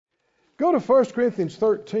Go to 1 Corinthians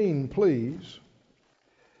 13, please.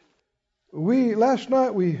 Last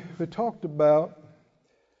night we talked about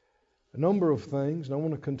a number of things, and I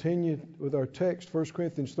want to continue with our text, 1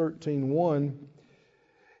 Corinthians 13:1.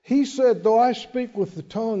 He said, though I speak with the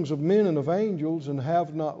tongues of men and of angels and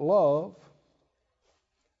have not love,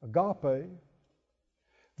 agape,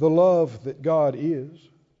 the love that God is,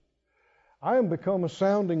 I am become a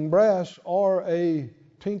sounding brass or a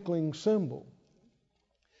tinkling cymbal.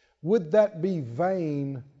 Would that be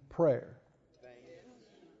vain prayer?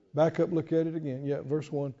 Back up, look at it again. Yeah,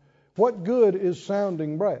 verse 1. What good is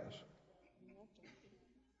sounding brass?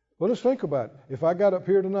 Well, let's think about it. If I got up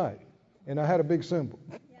here tonight and I had a big cymbal,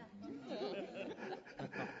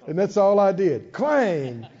 and that's all I did,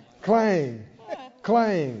 clang, clang,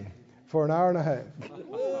 clang, for an hour and a half.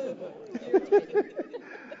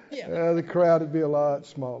 The crowd would be a lot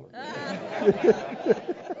smaller.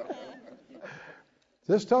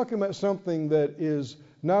 This is talking about something that is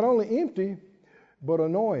not only empty, but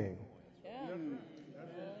annoying.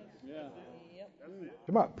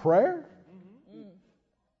 About prayer,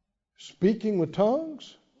 speaking with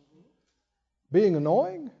tongues, being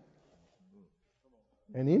annoying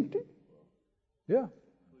and empty. Yeah.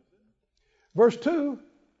 Verse 2,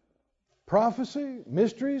 prophecy,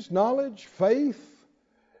 mysteries, knowledge, faith.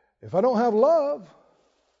 If I don't have love,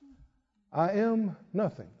 I am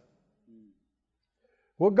nothing.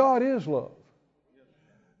 Well, God is love.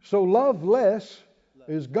 So love less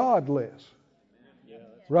is God less.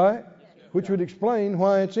 Right? Which would explain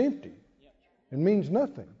why it's empty and means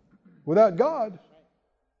nothing. Without God,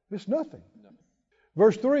 it's nothing.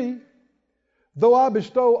 Verse 3, though I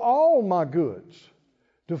bestow all my goods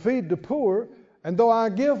to feed the poor, and though I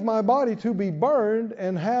give my body to be burned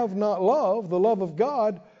and have not love, the love of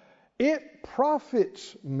God, it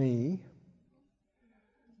profits me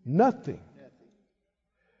nothing.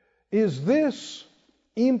 Is this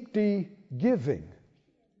empty giving?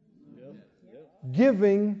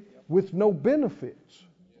 Giving with no benefits.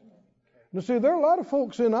 Now see, there are a lot of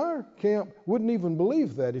folks in our camp wouldn't even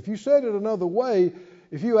believe that. If you said it another way,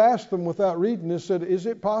 if you asked them without reading this, said, is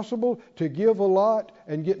it possible to give a lot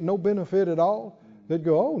and get no benefit at all? They'd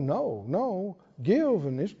go, oh, no, give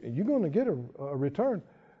and you're going to get a return.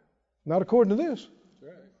 Not according to this.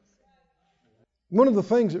 One of the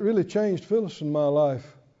things that really changed Phyllis in my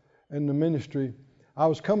life and the ministry, I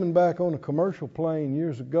was coming back on a commercial plane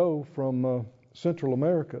years ago from Central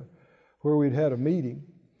America where we'd had a meeting,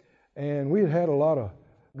 and we had a lot of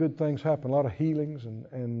good things happen, a lot of healings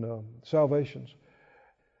and salvations.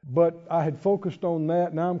 But I had focused on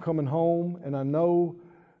that. Now I'm coming home, and I know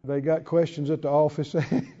they got questions at the office,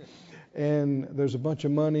 and there's a bunch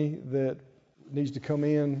of money that needs to come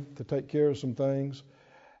in to take care of some things.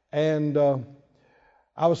 And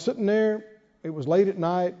I was sitting there. It was late at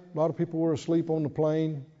night. A lot of people were asleep on the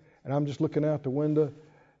plane, and I'm just looking out the window.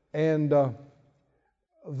 And the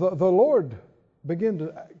Lord began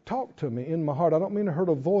to talk to me in my heart. I don't mean I heard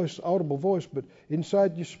a voice, audible voice, but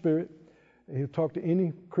inside your spirit. He'll talk to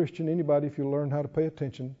any Christian, anybody, if you learn how to pay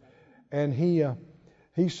attention. And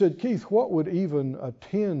he said, Keith, what would even a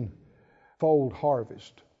 10-fold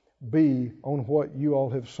harvest be on what you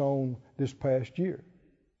all have sown this past year?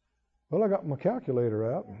 Well, I got my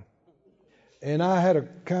calculator out, and I had a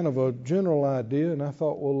kind of a general idea, and I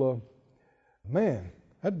thought, well, man,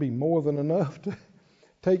 that'd be more than enough to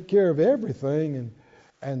take care of everything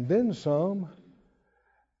and then some.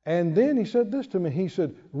 And then he said this to me. He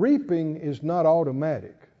said, reaping is not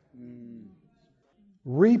automatic.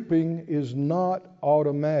 Reaping is not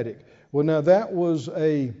automatic. Well, now that was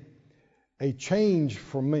a change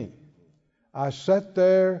for me. I sat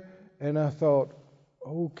there and I thought,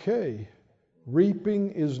 okay,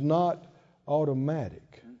 reaping is not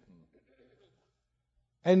automatic.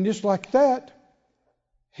 And just like that,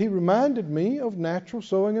 he reminded me of natural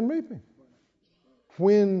sowing and reaping.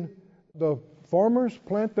 When the farmers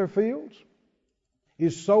plant their fields,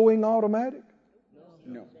 is sowing automatic?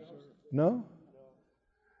 No?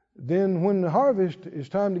 Then when the harvest is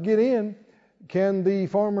time to get in, can the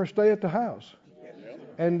farmer stay at the house?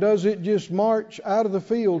 And does it just march out of the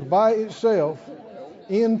field by itself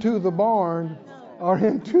into the barn or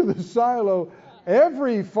into the silo?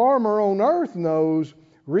 Every farmer on earth knows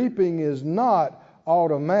reaping is not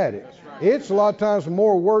automatic. It's a lot of times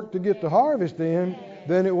more work to get the harvest in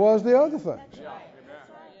than it was the other things.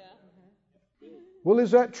 Well,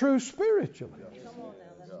 is that true spiritually?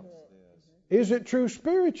 Is it true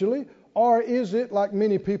spiritually? Or is it like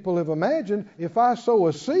many people have imagined, if I sow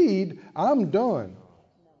a seed, I'm done.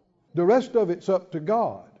 The rest of it's up to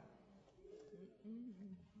God.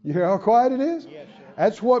 You hear how quiet it is?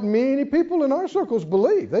 That's what many people in our circles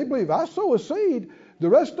believe. They believe, I sow a seed, the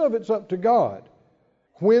rest of it's up to God.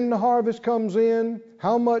 When the harvest comes in,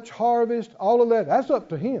 how much harvest, all of that, that's up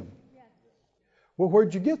to Him. Well,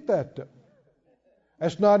 where'd you get that though?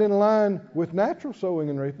 That's not in line with natural sowing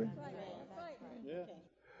and reaping.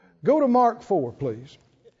 Go to Mark 4, please.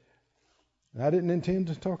 I didn't intend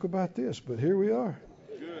to talk about this, but here we are.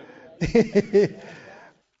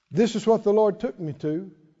 This is what the Lord took me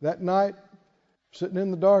to that night, sitting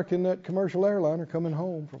in the dark in that commercial airliner coming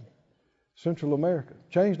home from Central America.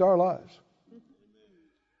 Changed our lives.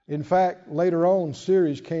 In fact, later on,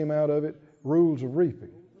 series came out of it, Rules of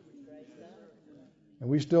Reaping. And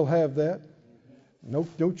we still have that. No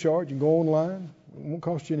charge. You can go online. It won't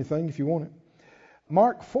cost you anything if you want it.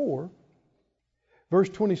 Mark 4, verse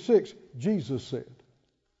 26, Jesus said,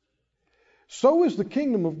 "So is the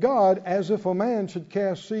kingdom of God as if a man should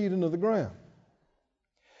cast seed into the ground,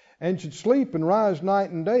 and should sleep and rise night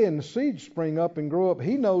and day, and the seed spring up and grow up,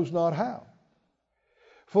 he knows not how.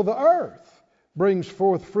 For the earth brings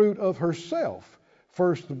forth fruit of herself,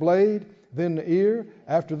 first the blade, then the ear,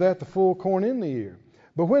 after that the full corn in the ear.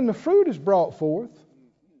 But when the fruit is brought forth,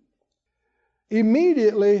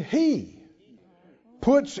 immediately he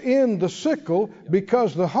puts in the sickle,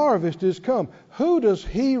 because the harvest is come." Who does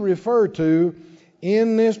he refer to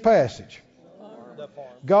in this passage?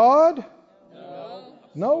 God?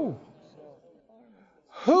 No.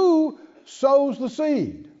 Who sows the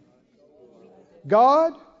seed?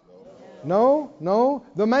 God? No.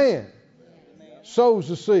 The man sows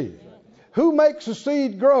the seed. Who makes the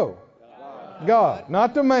seed grow? God,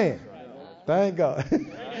 not the man. Thank God.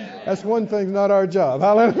 That's one thing, not our job.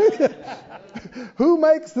 Hallelujah. Who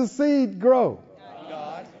makes the seed grow?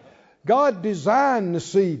 God designed the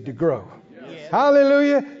seed to grow.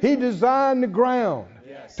 Hallelujah. He designed the ground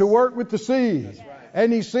to work with the seed.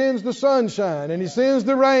 And He sends the sunshine and He sends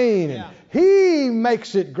the rain. And He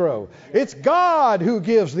makes it grow. It's God who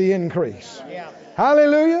gives the increase.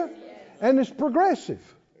 Hallelujah. And it's progressive.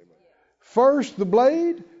 First the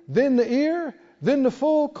blade, then the ear, then the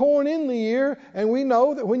full corn in the ear. And we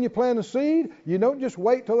know that when you plant a seed, you don't just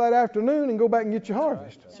wait till that afternoon and go back and get your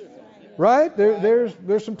harvest. Right?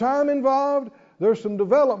 There's some time involved. There's some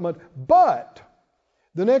development. But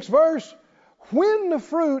the next verse, when the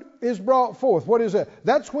fruit is brought forth, what is that?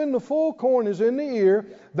 That's when the full corn is in the ear.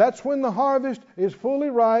 That's when the harvest is fully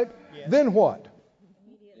ripe. Then what?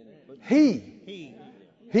 He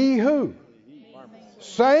who?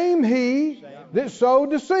 Same He that sowed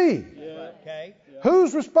the seed.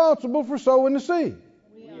 Who's responsible for sowing the seed?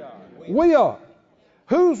 We are.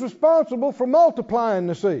 Who's responsible for multiplying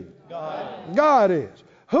the seed? God is.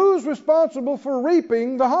 Who's responsible for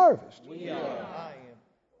reaping the harvest? We are.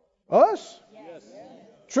 Us? Yes.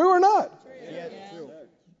 True or not? Yes. True.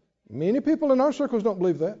 Many people in our circles don't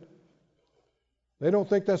believe that. They don't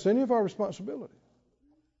think that's any of our responsibility.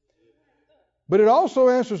 But it also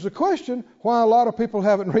answers the question why a lot of people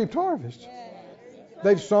haven't reaped harvest.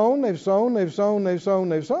 They've sown.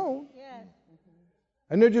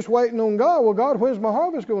 And they're just waiting on God. Well, God, when's my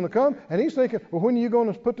harvest going to come? And He's thinking, well, when are you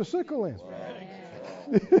going to put the sickle in?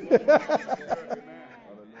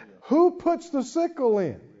 Who puts the sickle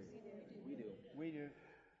in? We do.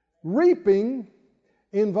 Reaping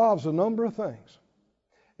involves a number of things.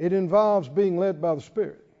 It involves being led by the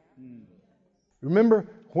Spirit. Remember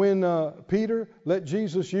when Peter let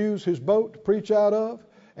Jesus use his boat to preach out of?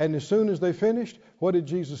 And as soon as they finished, what did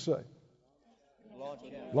Jesus say?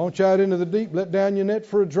 Launch out into the deep, let down your net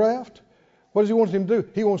for a draft. What does He want him to do?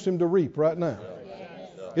 He wants him to reap right now.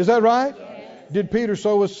 Is that right? Did Peter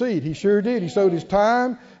sow a seed? He sure did. He sowed his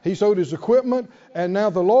time. He sowed his equipment. And now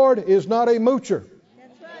the Lord is not a moocher.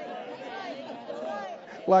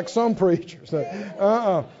 Like some preachers.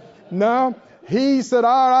 No. He said,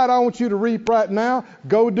 all right, I want you to reap right now.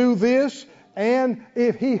 Go do this. And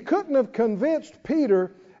if He couldn't have convinced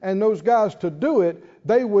Peter and those guys to do it,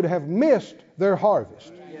 they would have missed their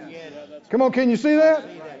harvest. Come on, can you see that?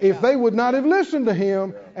 If they would not have listened to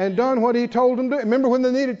Him and done what He told them to do. Remember when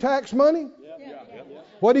they needed tax money?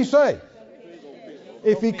 What did He say?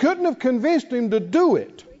 If He couldn't have convinced him to do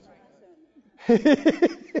it,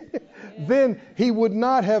 then he would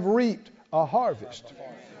not have reaped a harvest.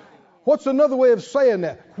 What's another way of saying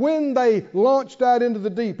that? When they launched out into the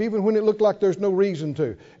deep, even when it looked like there's no reason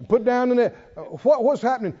to, put down the net, what's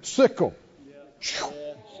happening? Sickle.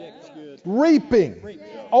 Reaping.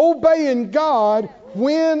 Obeying God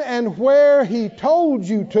when and where He told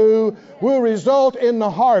you to will result in the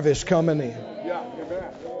harvest coming in.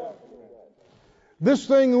 This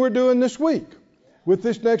thing we're doing this week with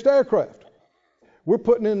this next aircraft, we're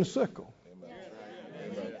putting in the sickle.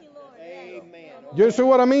 You see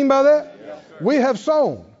what I mean by that? We have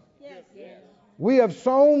sown. We have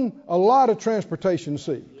sown a lot of transportation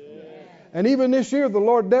seed. And even this year, the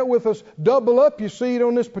Lord dealt with us, double up your seed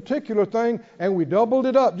on this particular thing, and we doubled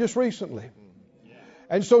it up just recently.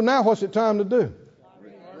 And so now what's it time to do?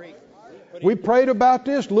 We prayed about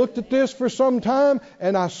this, looked at this for some time,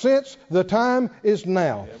 and I sense the time is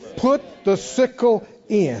now. Put the sickle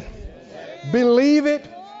in. Believe it.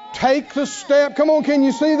 Take the step. Come on, can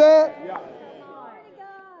you see that?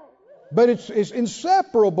 But it's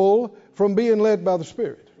inseparable from being led by the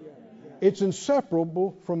Spirit. It's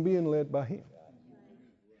inseparable from being led by Him.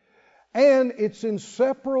 And it's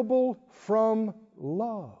inseparable from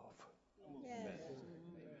love.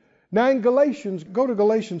 Now in Galatians, go to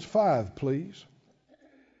Galatians 5, please.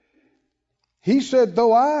 He said,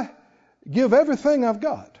 though I give everything I've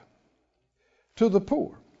got to the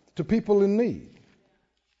poor, to people in need,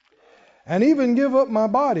 and even give up my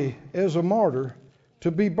body as a martyr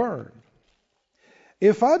to be burned,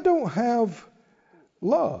 if I don't have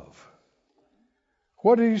love,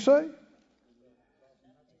 what did he say?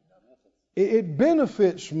 It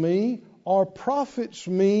benefits me or profits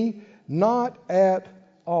me not at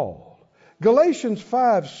all. Galatians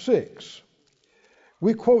 5:6.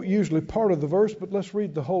 We quote usually part of the verse, but let's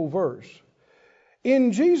read the whole verse.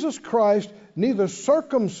 In Jesus Christ, neither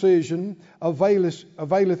circumcision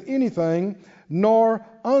availeth anything, nor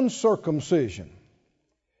uncircumcision.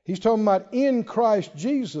 He's talking about in Christ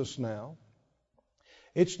Jesus now.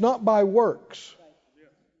 It's not by works.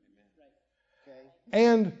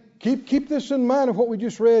 And keep this in mind of what we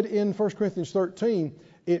just read in 1 Corinthians 13.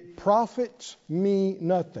 It profits me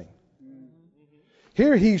nothing.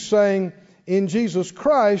 Here he's saying, in Jesus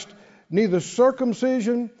Christ, neither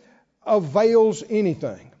circumcision avails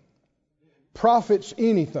anything, profits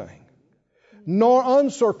anything, nor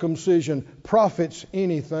uncircumcision profits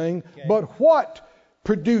anything. But what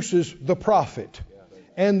produces the profit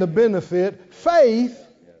and the benefit? Faith,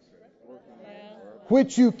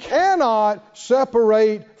 which you cannot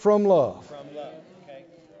separate from love.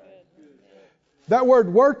 That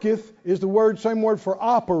word worketh is the same word for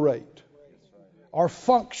operate, or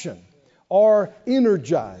function, or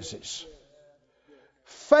energizes.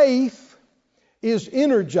 Faith is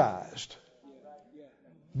energized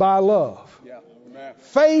by love.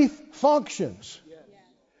 Faith functions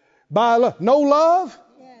by love. No love,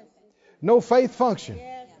 no faith function.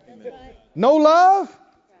 No love,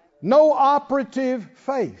 no operative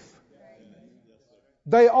faith.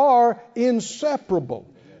 They are inseparable.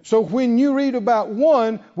 So when you read about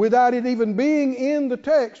one without it even being in the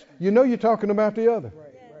text, you know you're talking about the other.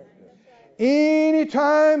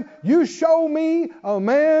 Anytime you show me a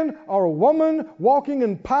man or a woman walking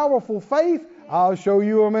in powerful faith, I'll show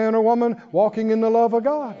you a man or woman walking in the love of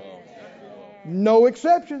God. No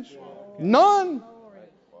exceptions. None.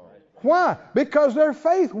 Why? Because their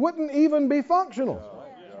faith wouldn't even be functional.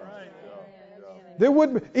 There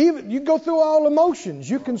would be, even you go through all the motions,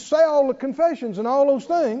 you can say all the confessions and all those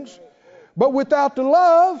things, but without the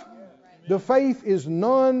love, the faith is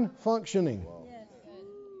non-functioning.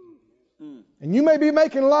 And you may be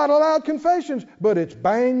making a lot of loud confessions, but it's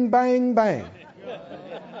bang, bang, bang.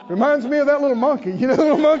 Reminds me of that little monkey. You know the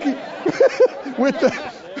little monkey with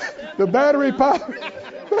the battery power.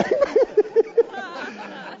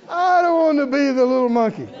 I don't want to be the little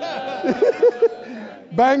monkey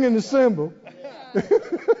banging the cymbal.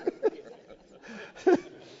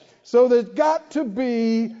 So there's got to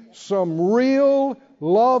be some real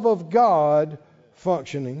love of God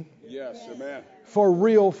functioning. Yes, amen. For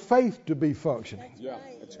real faith to be functioning. Yeah,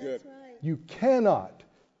 that's good. You cannot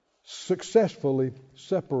successfully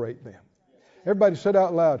separate them. Everybody said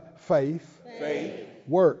out loud, faith,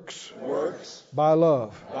 works by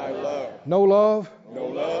love. No love,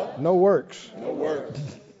 no works.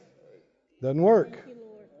 Doesn't work.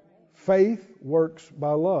 Faith works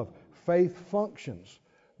by love. Faith functions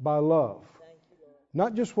by love.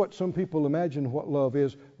 Not just what some people imagine what love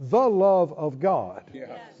is. The love of God.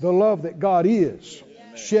 The love that God is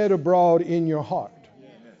shed abroad in your heart.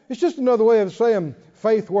 It's just another way of saying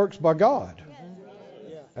faith works by God.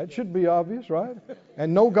 That should be obvious, right?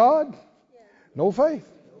 And no God, no faith.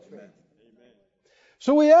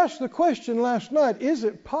 So we asked the question last night, is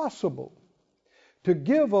it possible to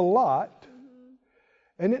give a lot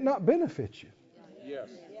and it not benefit you? Yes.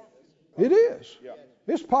 It is.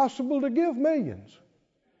 It's possible to give millions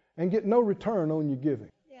and get no return on your giving.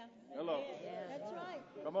 Hello. That's right.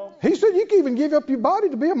 Come on. He said you can even give up your body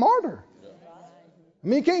to be a martyr. I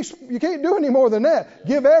mean, you can't do any more than that.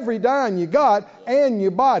 Give every dime you got and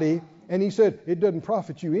your body. And he said it doesn't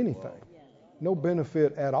profit you anything. No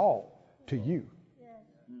benefit at all to you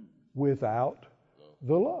without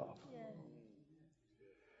the love.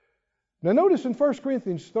 Now notice in 1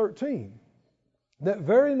 Corinthians 13, that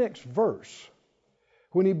very next verse,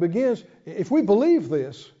 when he begins, if we believe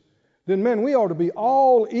this, then man, we ought to be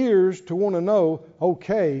all ears to want to know,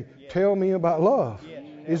 okay, tell me about love.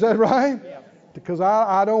 Is that right? Because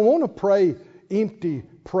I don't want to pray empty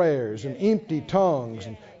prayers and empty tongues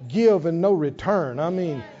and give and no return. I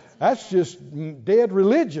mean, that's just dead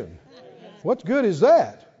religion. What good is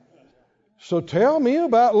that? So tell me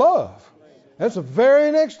about love. That's the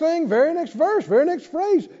very next thing, very next verse, very next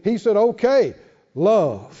phrase. He said, okay,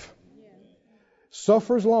 love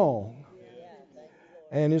suffers long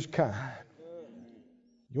and is kind.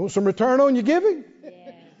 You want some return on your giving?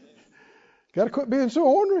 Got to quit being so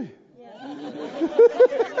ornery.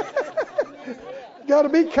 Got to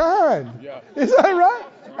be kind. Is that right?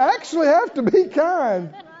 Actually have to be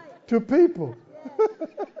kind to people.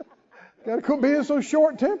 Got to quit being so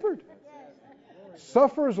short-tempered.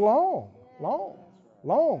 Suffers long.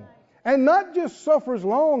 And not just suffers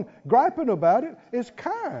long griping about it, it's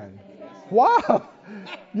kind. Wow,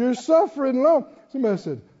 you're suffering long. Somebody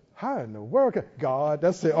said, how in the world? God,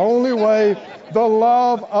 that's the only way. The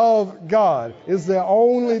love of God is the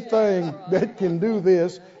only thing that can do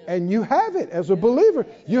this. And you have it as a believer.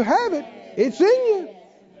 You have it. It's in you.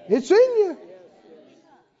 It's in you.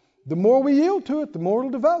 The more we yield to it, the more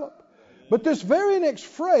it'll develop. But this very next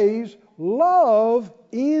phrase, love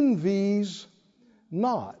envies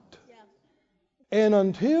not. And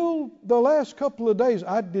until the last couple of days,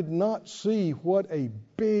 I did not see what a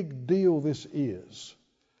big deal this is.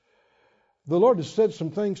 The Lord has said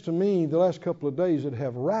some things to me the last couple of days that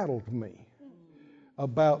have rattled me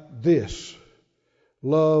about this.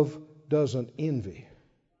 Love doesn't envy.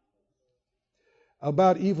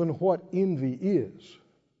 About even what envy is.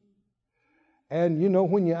 And you know,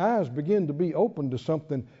 when your eyes begin to be open to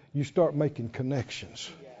something, you start making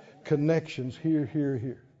connections. Connections here, here,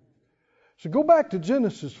 here. So go back to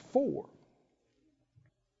Genesis 4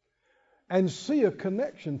 and see a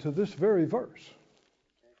connection to this very verse.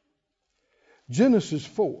 Genesis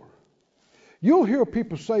 4. You'll hear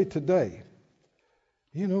people say today,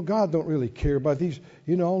 you know, God don't really care about these,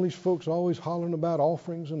 you know, all these folks always hollering about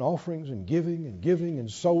offerings and giving and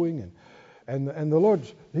sowing and the Lord,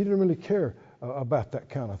 He didn't really care about that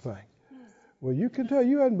kind of thing. Well, you can tell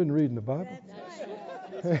you hadn't been reading the Bible.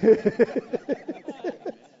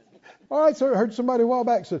 All right, so I heard somebody a while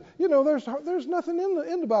back said, you know, there's nothing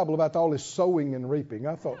in the Bible about all this sowing and reaping.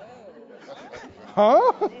 I thought,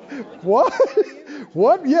 huh? What?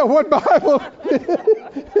 What? Yeah, what Bible?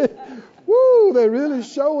 Woo, they're really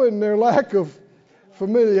showing their lack of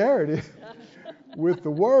familiarity with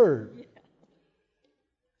the Word.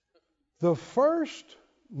 The first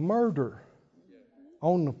murder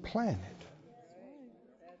on the planet,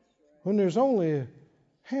 when there's only a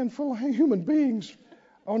handful of human beings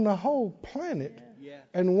on the whole planet,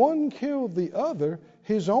 and one killed the other,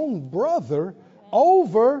 his own brother,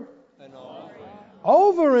 over an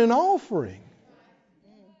offering.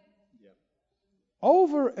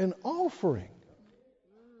 Over an offering.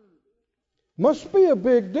 Must be a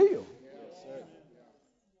big deal.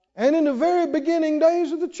 And in the very beginning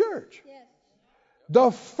days of the church,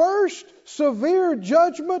 the first severe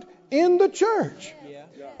judgment in the church,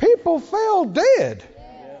 people fell dead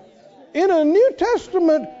in a New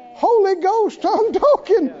Testament Holy Ghost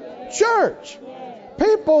tongue-talking church.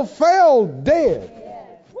 People fell dead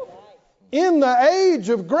in the age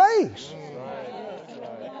of grace.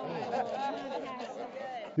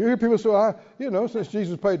 You hear people say, since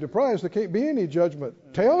Jesus paid the price, there can't be any judgment.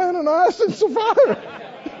 Tell Ananias and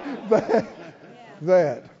Sapphira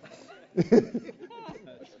that.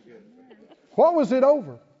 What was it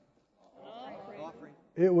over?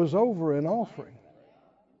 It was over an offering.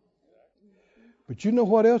 But you know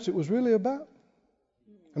what else it was really about?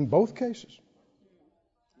 In both cases.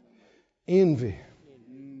 Envy.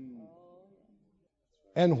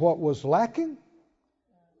 And what was lacking?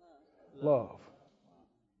 Love.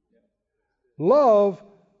 Love,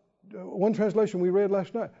 one translation we read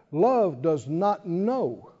last night, love does not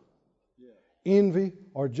know envy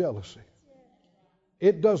or jealousy.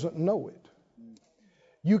 It doesn't know it.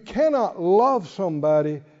 You cannot love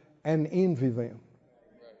somebody and envy them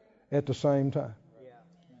at the same time.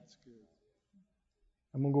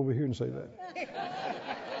 I'm going to go over here and say that.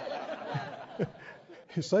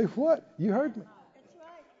 You say what? You heard me.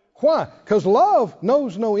 Why? Because love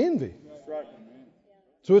knows no envy.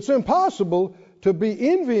 So it's impossible to be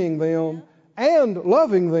envying them and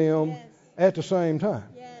loving them at the same time.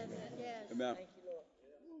 Amen.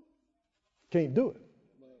 Can't do it.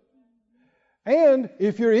 And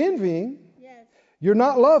if you're envying, you're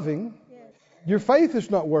not loving, Your faith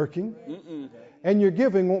is not working, and your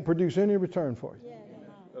giving won't produce any return for you.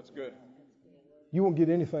 That's good. You won't get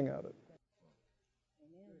anything out of it.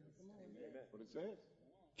 What it says.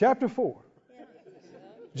 Chapter 4.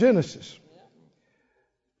 Genesis.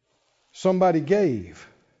 Somebody gave.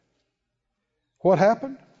 What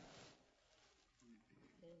happened?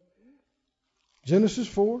 Genesis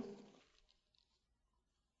 4.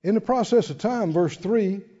 In the process of time, verse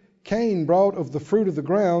 3, Cain brought of the fruit of the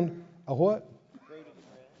ground a what?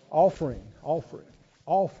 Offering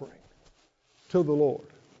to the Lord.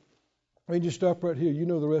 Let me just stop right here. You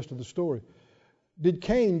know the rest of the story. Did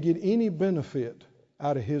Cain get any benefit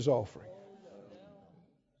out of his offering?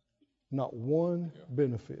 Not one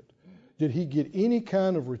benefit. Did he get any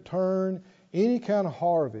kind of return, any kind of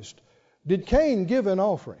harvest? Did Cain give an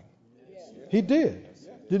offering? He did.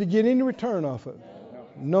 Did he get any return off of it?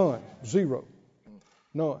 None. Zero.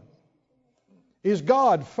 None. Is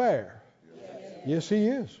God fair? Yes, He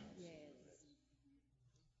is.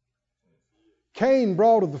 Cain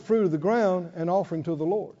brought of the fruit of the ground an offering to the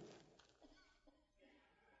Lord.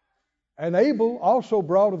 And Abel also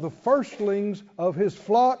brought of the firstlings of his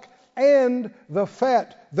flock and the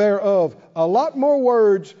fat thereof. A lot more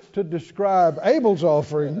words to describe Abel's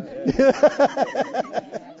offering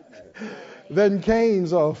than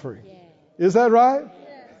Cain's offering. Is that right?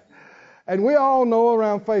 And we all know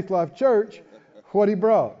around Faith Life Church what he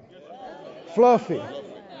brought. Fluffy.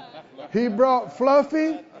 He brought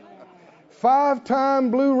Fluffy,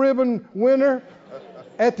 5-time blue ribbon winner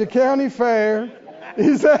at the county fair.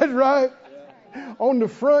 Is that right? On the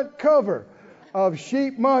front cover of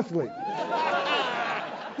Sheep Monthly.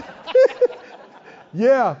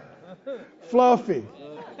 Yeah, Fluffy.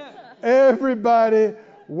 Everybody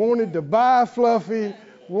wanted to buy Fluffy,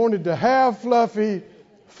 wanted to have Fluffy.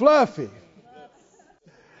 Fluffy.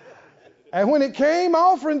 And when it came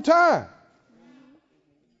offering time,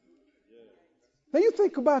 now you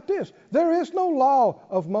think about this. There is no law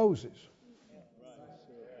of Moses.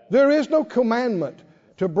 There is no commandment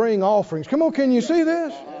to bring offerings. Come on, can you see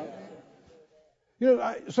this? You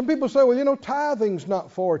know, some people say, well, you know, tithing's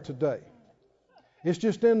not for today. It's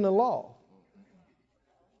just in the law.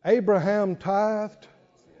 Abraham tithed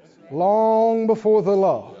long before the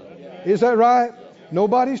law. Is that right?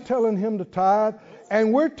 Nobody's telling him to tithe.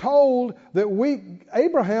 And we're told that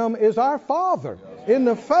Abraham is our father in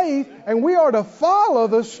the faith, and we are to follow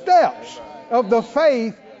the steps of the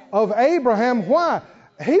faith of Abraham. Why?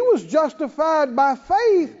 He was justified by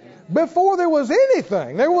faith before there was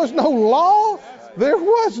anything. There was no law. There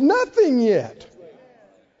was nothing yet.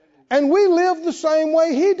 And we live the same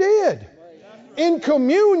way he did. In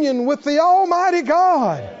communion with the Almighty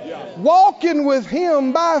God. Walking with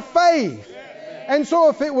Him by faith. And so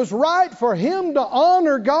if it was right for him to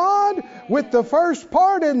honor God with the first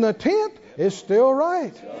part in the tenth, it's still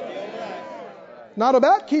right. Not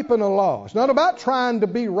about keeping a law. It's not about trying to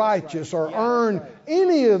be righteous or earn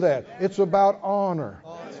any of that. It's about honor.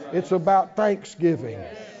 It's about thanksgiving.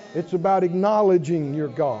 It's about acknowledging your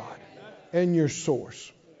God and your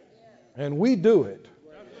source. And we do it.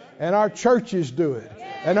 And our churches do it.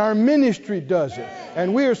 And our ministry does it.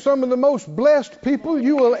 And we are some of the most blessed people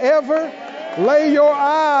you will ever lay your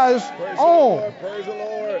eyes on. Praise the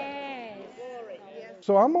Lord.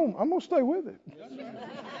 So I'm gonna stay with it.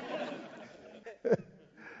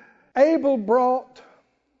 Abel brought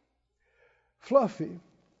Fluffy.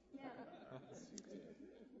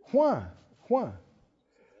 Why?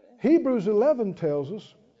 Hebrews 11 tells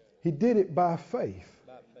us he did it by faith.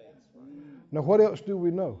 Now what else do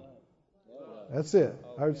we know? That's it.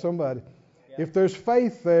 I heard somebody. If there's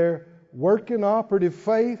faith there, working operative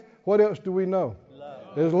faith, what else do we know?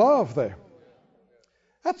 There's love there.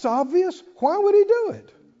 That's obvious. Why would he do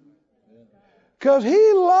it? Because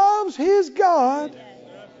he loves his God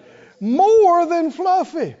more than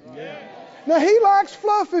Fluffy. Now he likes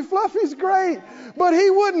Fluffy. Fluffy's great. But he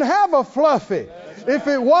wouldn't have a Fluffy if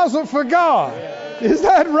it wasn't for God. Is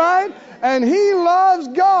that right? And he loves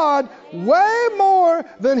God way more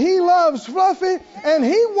than he loves Fluffy. And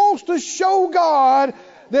he wants to show God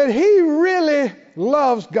that he really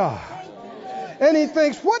loves God. And he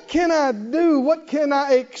thinks, what can I do? What can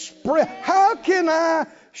I express? How can I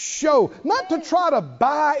show? Not to try to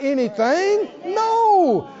buy anything.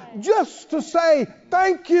 No. Just to say,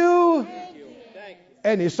 thank you.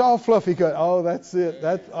 And he saw Fluffy go, oh, that's it.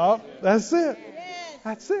 That's it.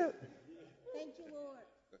 That's it.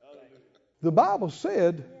 The Bible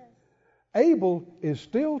said Abel is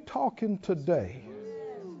still talking today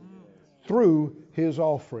through his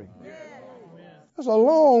offering. That's a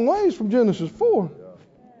long ways from Genesis 4.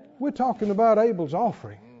 We're talking about Abel's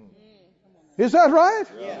offering. Is that right?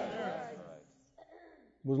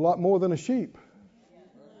 was a lot more than a sheep.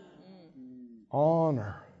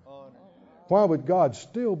 Honor. Why would God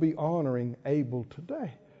still be honoring Abel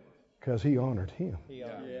today? Because he honored him.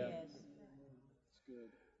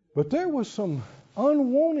 But there was some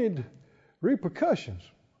unwanted repercussions.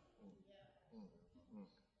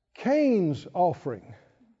 Cain's offering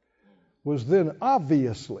was then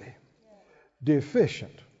obviously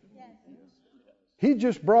deficient. He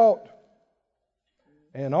just brought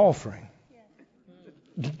an offering.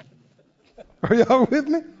 Are y'all with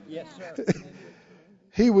me? Yes, sir.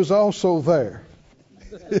 He was also there.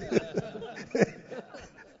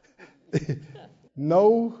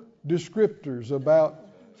 No descriptors about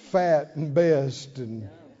fat and best, and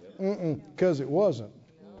because it wasn't.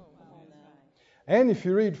 And if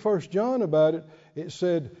you read 1 John about it, it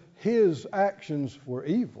said his actions were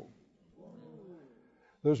evil.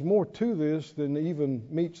 There's more to this than even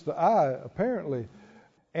meets the eye, apparently.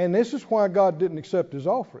 And this is why God didn't accept his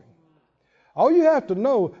offering. All you have to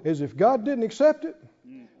know is if God didn't accept it,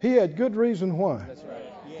 he had good reason why. That's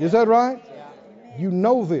right. Is that right? You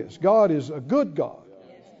know this. God is a good God.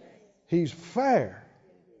 He's fair.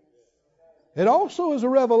 It also is a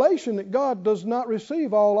revelation that God does not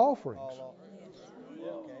receive all offerings.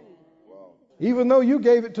 Even though you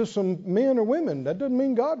gave it to some men or women, that doesn't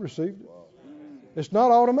mean God received it. It's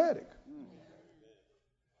not automatic.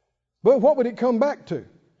 But what would it come back to?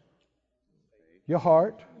 Your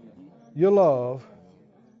heart, your love,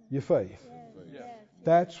 your faith.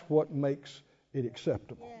 That's what makes it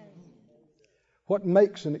acceptable. What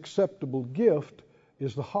makes an acceptable gift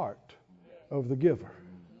is the heart of the giver.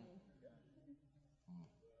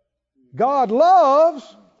 God loves.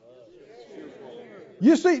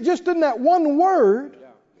 You see, just in that one word,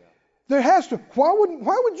 there has to. Why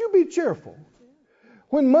would you be cheerful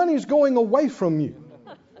when money's going away from you?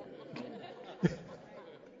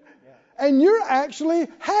 And you're actually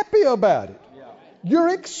happy about it. You're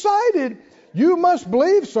excited. You must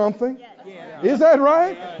believe something. Is that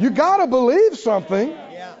right? You got to believe something,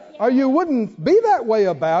 or you wouldn't be that way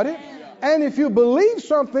about it. And if you believe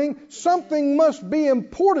something, something must be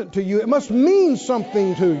important to you. It must mean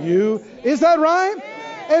something to you. Is that right?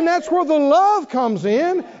 And that's where the love comes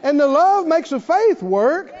in, and the love makes the faith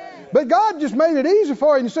work. But God just made it easy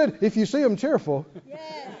for you and said, if you see them cheerful,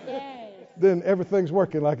 then everything's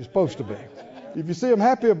working like it's supposed to be. If you see them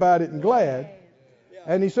happy about it and glad,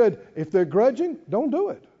 and he said, if they're grudging, don't do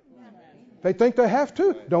it. If they think they have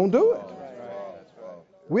to, don't do it.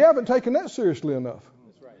 We haven't taken that seriously enough.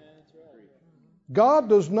 God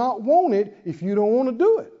does not want it if you don't want to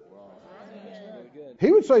do it.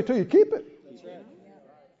 He would say to you, keep it.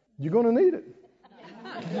 You're going to need it.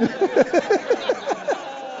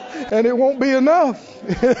 And it won't be enough.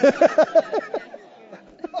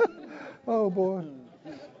 Oh, boy.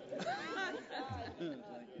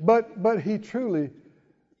 But he truly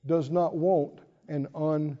does not want an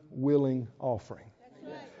unwilling offering.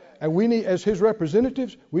 And we need, as his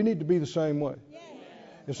representatives, we need to be the same way.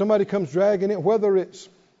 If somebody comes dragging it, whether it's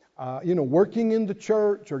working in the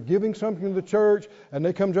church or giving something to the church, and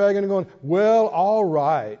they come dragging and going, well, all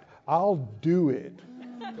right, I'll do it.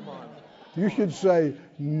 Come on. You should say,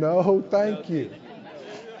 no, thank you.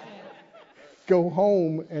 Go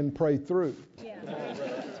home and pray through.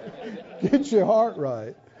 Get your heart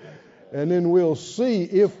right. And then we'll see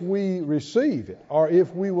if we receive it or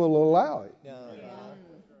if we will allow it.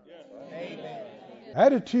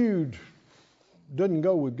 Attitude doesn't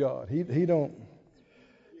go with God. He don't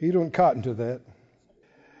cotton to that.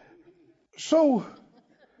 So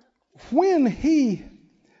when he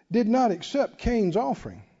did not accept Cain's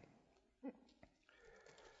offering,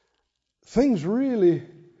 things really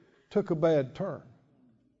took a bad turn.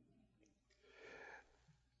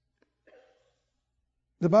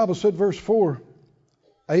 The Bible said, verse 4,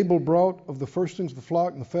 Abel brought of the firstlings of the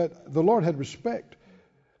flock and the fat. The Lord had respect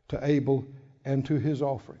to Abel and to his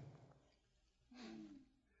offering.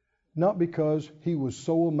 Not because he was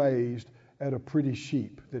so amazed at a pretty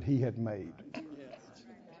sheep that he had made.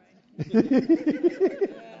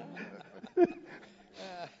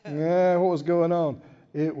 Yeah, what was going on?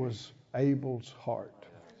 It was Abel's heart.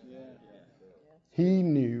 He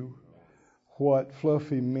knew what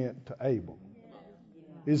Fluffy meant to Abel.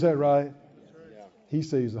 Is that right? He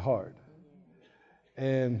sees the heart.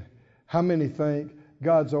 And how many think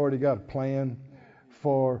God's already got a plan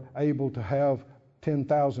for Abel to have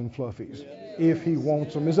 10,000 fluffies if he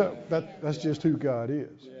wants them? That's just who God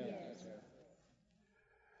is.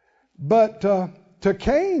 But to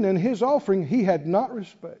Cain and his offering, he had not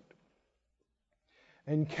respect.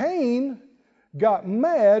 And Cain got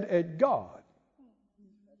mad at God.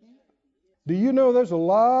 Do you know there's a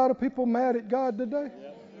lot of people mad at God today?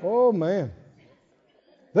 Oh, man.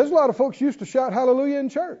 There's a lot of folks used to shout hallelujah in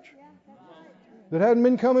church that hadn't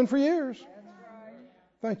been coming for years.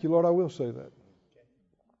 Thank you, Lord. I will say that.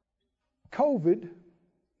 COVID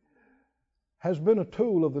has been a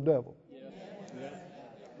tool of the devil.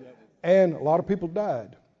 And a lot of people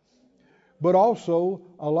died. But also,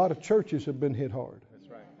 a lot of churches have been hit hard.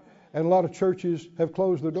 And a lot of churches have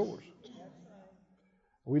closed their doors.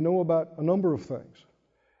 We know about a number of things.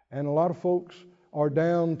 And a lot of folks are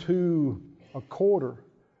down to a quarter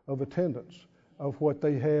of attendance of what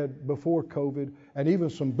they had before COVID. And even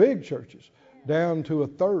some big churches down to a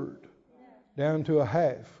third, down to a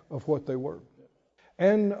half of what they were.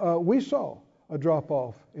 And we saw a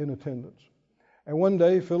drop-off in attendance. And one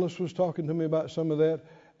day, Phyllis was talking to me about some of that,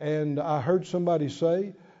 and I heard somebody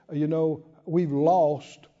say, we've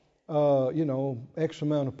lost, X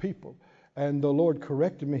amount of people. And the Lord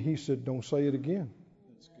corrected me. He said, don't say it again.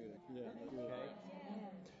 That's good. Yeah.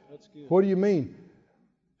 That's good. What do you mean?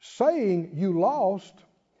 Saying you lost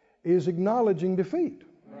is acknowledging defeat.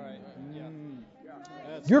 Right. Yeah.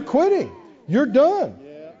 You're quitting. You're done.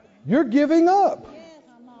 Yeah. You're giving up.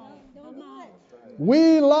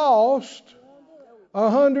 We lost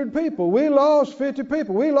 100 people. We lost 50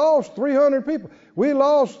 people. We lost 300 people. We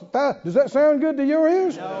lost 1,000. Does that sound good to your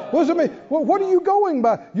ears? No. What does it mean? Well, what are you going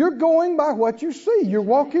by? You're going by what you see. You're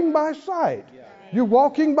walking by sight. You're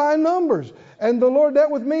walking by numbers. And the Lord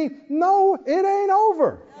dealt with me. No, it ain't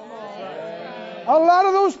over. A lot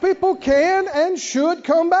of those people can and should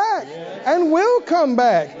come back and will come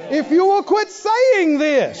back if you will quit saying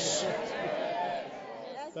this.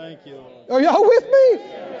 Thank you, Lord. Are y'all with me?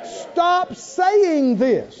 Stop saying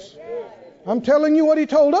this. I'm telling you what He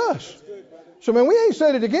told us. So, man, we ain't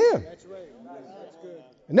said it again.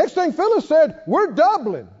 The next thing Phyllis said, we're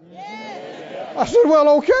doubling. I said,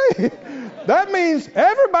 well, okay. That means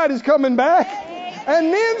everybody's coming back.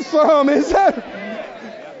 And then some. Is that...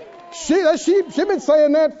 She's been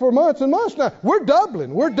saying that for months and months now. We're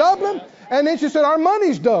doubling. And then she said, our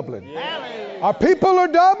money's doubling. Our people are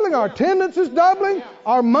doubling. Our attendance is doubling.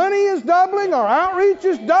 Our money is doubling. Our outreach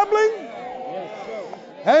is doubling.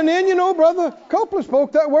 And then, Brother Copeland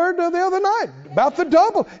spoke that word the other night about the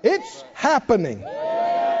double. It's happening.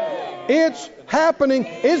 It's happening.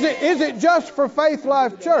 Is it just for Faith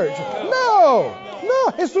Life Church? No.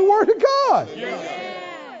 It's the Word of God.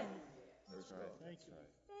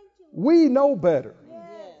 We know better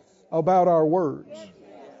about our words.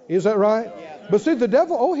 Is that right? But see, the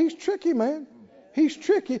devil, he's tricky, man. He's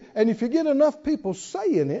tricky. And if you get enough people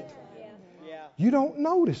saying it, you don't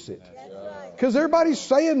notice it. Because everybody's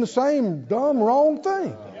saying the same dumb, wrong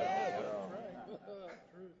thing.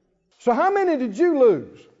 So how many did you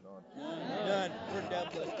lose? None. We're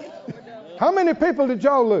doubling. How many people did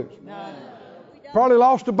y'all lose? None. Probably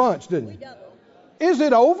lost a bunch, didn't you? Is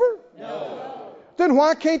it over? No. Then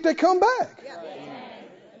why can't they come back?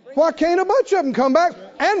 Why can't a bunch of them come back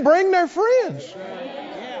and bring their friends?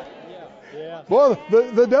 Boy,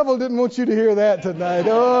 the devil didn't want you to hear that tonight.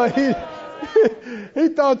 Oh, he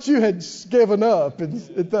thought you had given up.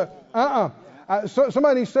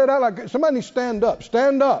 Somebody said out like, somebody stand up.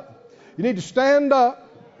 Stand up. You need to stand up.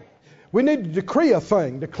 We need to decree a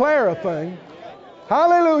thing, declare a thing.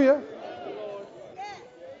 Hallelujah.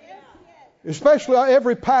 Especially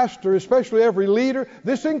every pastor, especially every leader.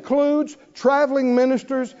 This includes traveling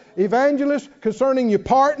ministers, evangelists, concerning your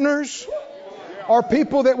partners, or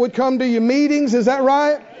people that would come to your meetings. Is that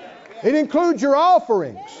right? It includes your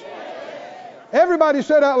offerings. Everybody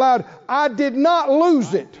said out loud, I did not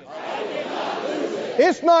lose it.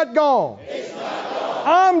 It's not gone.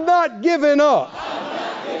 I'm not giving up.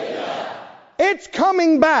 It's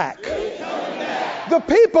coming back. The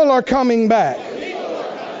people are coming back.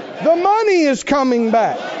 The money is coming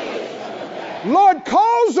back. Lord,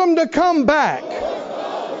 cause them to come back.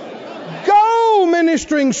 Go,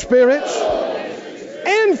 ministering spirits.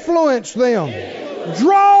 Influence them.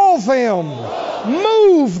 Draw them.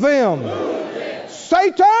 Move them.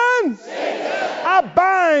 Satan, I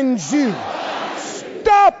bind you.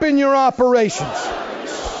 Stop in your operations.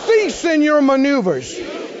 Cease in your maneuvers.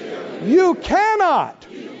 You cannot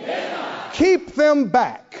keep them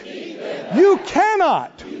back. You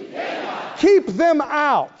cannot keep them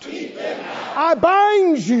out. I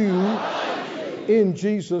bind you in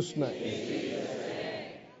Jesus' name.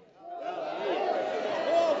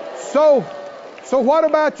 So what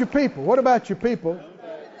about your people? What about your people?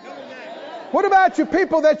 What about your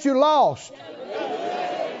people that you lost?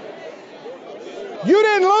 You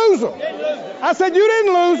didn't lose them. I said you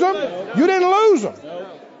didn't lose them. You didn't lose them.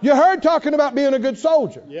 You heard talking about being a good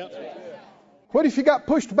soldier. What if you got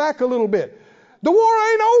pushed back a little bit? The war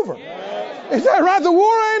ain't over. Is that right? The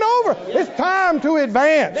war ain't over. It's time to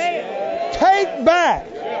advance. Take back.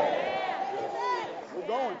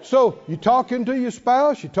 So you talking to your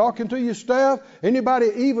spouse, you talking to your staff,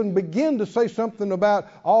 anybody even begin to say something about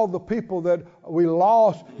all the people that we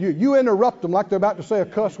lost, you interrupt them like they're about to say a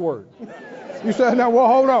cuss word. You say, now, well,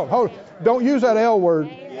 hold on. Don't use that L word.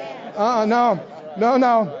 No.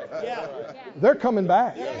 They're coming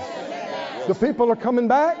back. The people are coming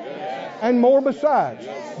back, and more besides.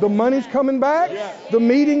 The money's coming back. The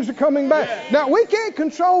meetings are coming back. Now, we can't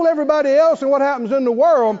control everybody else and what happens in the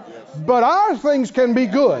world, but our things can be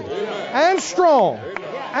good and strong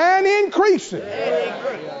and increasing.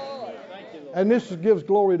 And this gives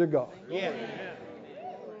glory to God.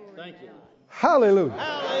 Hallelujah.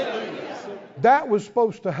 That was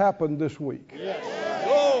supposed to happen this week.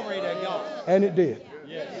 Glory to God. And it did.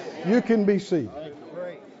 You can be seated.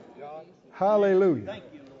 Hallelujah.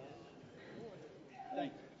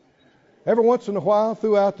 Every once in a while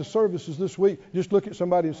throughout the services this week, just look at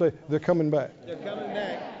somebody and say, they're coming back. They're coming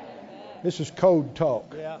back. This is code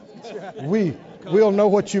talk. Yeah. We'll know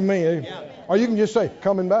what you mean. Yeah. Or you can just say,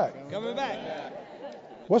 coming back. Coming back.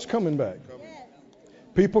 What's coming back?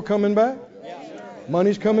 People coming back?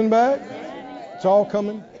 Money's coming back? It's all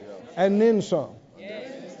coming. And then some.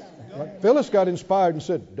 Right? Phyllis got inspired and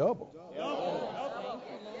said, double.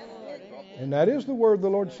 And that is the word the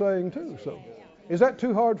Lord's saying too. So, is that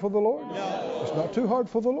too hard for the Lord? No. It's not too hard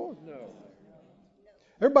for the Lord. No.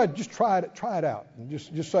 Everybody just try it out. And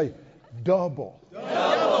just say, double.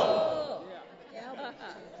 Double.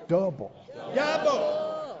 Double.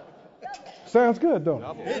 Double. Sounds good, don't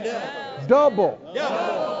it? It does. Double.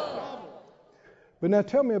 Double. But now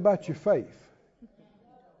tell me about your faith.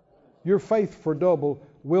 Your faith for double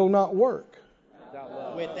will not work Without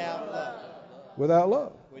love. without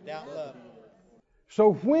love. Without love.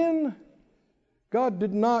 So when God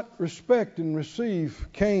did not respect and receive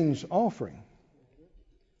Cain's offering,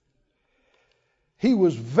 he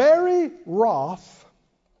was very wroth,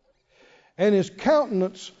 and his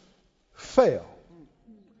countenance fell.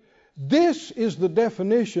 This is the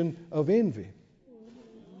definition of envy.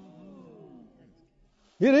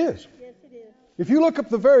 It is. Yes, it is. If you look up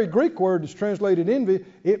the very Greek word that's translated envy,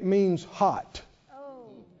 it means hot,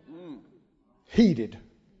 heated.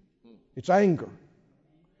 It's anger.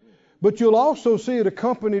 But you'll also see it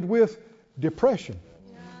accompanied with depression.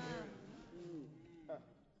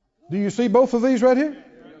 Do you see both of these right here?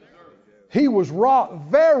 He was wroth,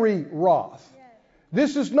 very wroth.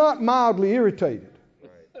 This is not mildly irritated.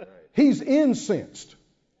 He's incensed.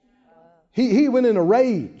 He went in a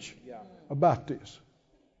rage about this.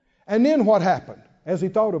 And then what happened as he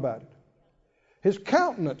thought about it? His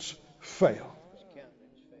countenance fell.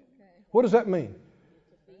 What does that mean?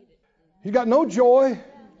 He's got no joy.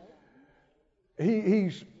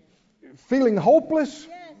 He's feeling hopeless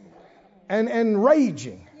and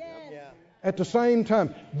raging at the same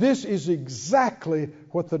time. This is exactly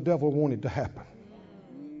what the devil wanted to happen.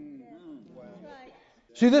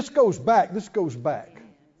 See, this goes back.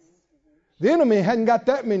 The enemy hadn't got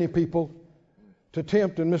that many people to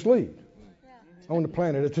tempt and mislead on the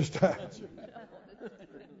planet at this time.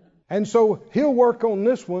 And so he'll work on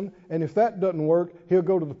this one, and if that doesn't work, he'll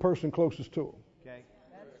go to the person closest to him. Okay.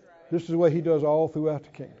 This is the way he does all throughout the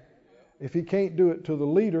kingdom. If he can't do it to the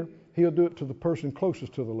leader, he'll do it to the person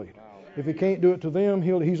closest to the leader. If he can't do it to them,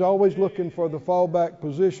 he's always looking for the fallback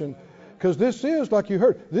position. Because this is, like you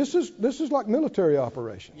heard, this is like military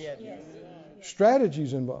operations. Yes.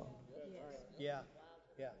 Strategies involved. Yeah.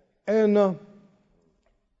 And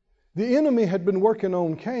the enemy had been working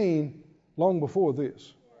on Cain long before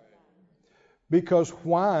this. Because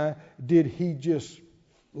why did he just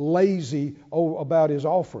lazy about his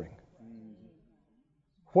offering?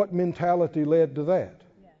 What mentality led to that?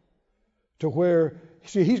 To where,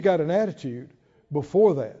 see, he's got an attitude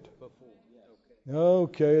before that.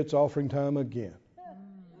 Okay, it's offering time again.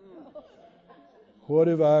 What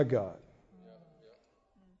have I got?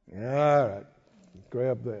 All right,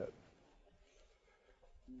 grab that.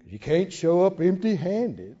 You can't show up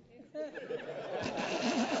empty-handed.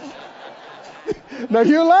 Now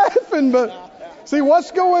you're laughing, but see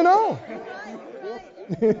what's going on.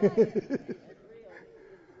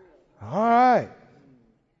 All right.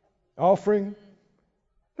 Offering.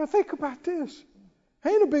 Now think about this.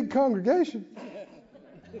 Ain't a big congregation.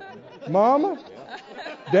 Mama,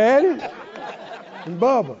 Daddy, and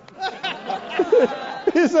Bubba.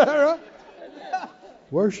 Is that right?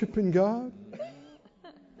 Worshiping God?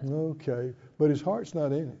 Okay. But his heart's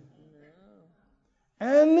not in it.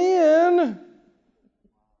 And then,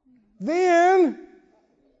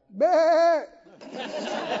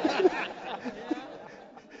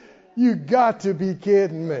 You got to be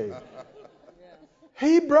kidding me.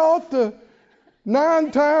 He brought the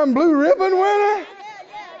 9-time blue ribbon winner?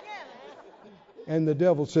 And the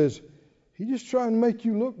devil says, he's just trying to make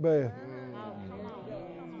you look bad.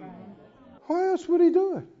 Why else would he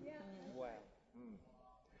do it?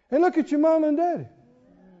 And look at your mom and daddy.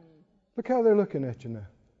 Look how they're looking at you now.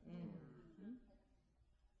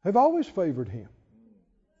 They've always favored him.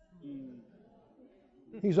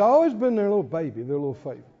 He's always been their little baby, their little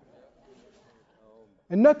favorite.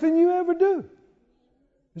 And nothing you ever do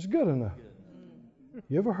is good enough.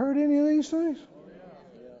 You ever heard any of these things?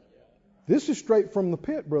 This is straight from the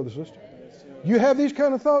pit, brother, sister. You have these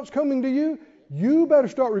kind of thoughts coming to you, you better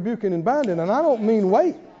start rebuking and binding. And I don't mean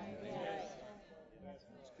wait.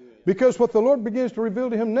 Because what the Lord begins to reveal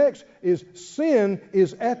to him next is sin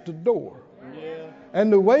is at the door.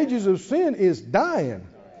 And the wages of sin is dying.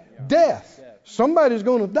 Death. Somebody's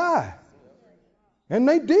going to die. And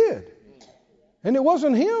they did. And it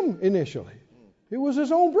wasn't him initially. It was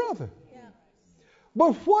his own brother.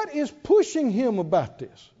 But what is pushing him about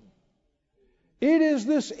this? It is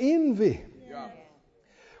this envy,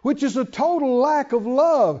 which is a total lack of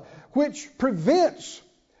love, which prevents,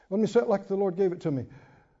 let me say it like the Lord gave it to me.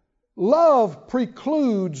 Love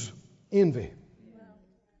precludes envy.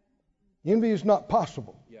 Envy is not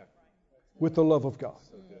possible with the love of God.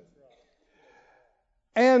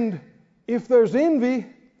 And if there's envy,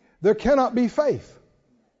 there cannot be faith.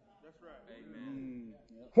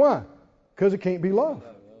 Why? Because it can't be love.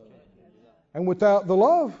 And without the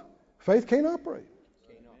love, faith can't operate.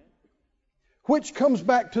 Which comes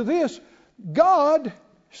back to this. God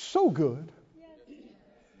is so good.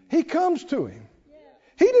 He comes to him.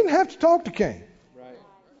 He didn't have to talk to Cain.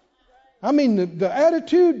 I mean, the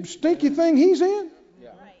attitude, stinky thing he's in.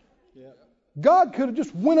 God could have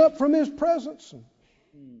just went up from his presence.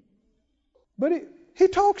 But he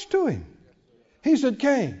talks to him. He said,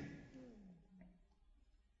 Cain,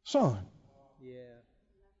 son,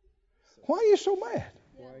 why are you so mad?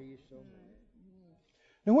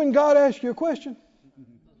 And when God asks you a question,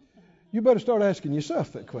 you better start asking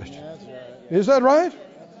yourself that question. Is that right?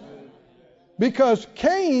 Because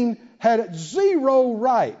Cain had zero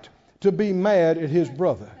right to be mad at his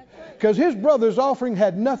brother. Because his brother's offering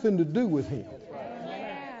had nothing to do with him.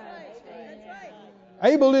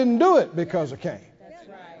 Abel didn't do it because of Cain.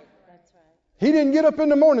 He didn't get up in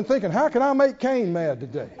the morning thinking, how can I make Cain mad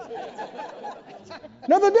today?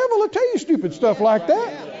 Now the devil will tell you stupid stuff like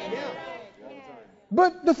that.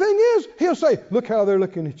 But the thing is, he'll say, look how they're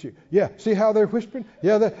looking at you. Yeah, see how they're whispering?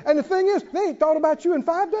 Yeah, and the thing is, they ain't thought about you in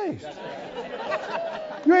 5 days.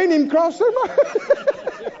 You ain't even crossed their mind.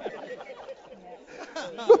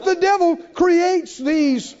 But the devil creates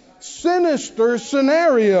these sinister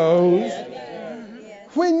scenarios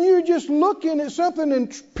when you're just looking at something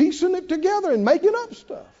and piecing it together and making up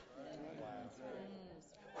stuff.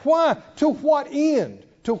 Why? To what end?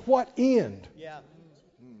 To what end?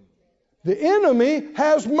 The enemy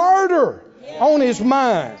has murder on his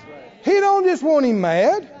mind. He don't just want him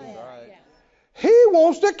mad. He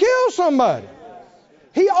wants to kill somebody.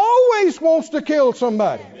 He always wants to kill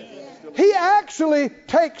somebody. He actually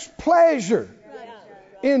takes pleasure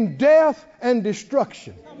in death and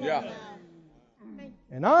destruction.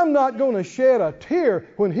 And I'm not going to shed a tear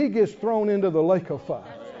when he gets thrown into the lake of fire.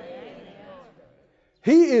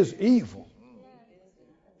 He is evil.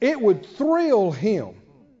 It would thrill him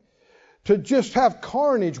to just have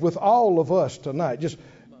carnage with all of us tonight. Just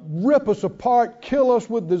rip us apart, kill us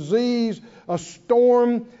with disease, a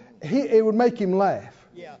storm. It would make him laugh.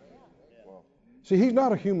 See, he's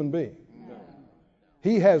not a human being.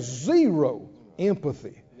 He has zero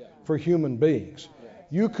empathy for human beings.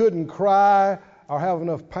 You couldn't cry or have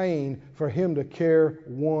enough pain for him to care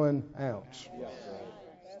 1 ounce.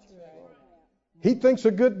 He thinks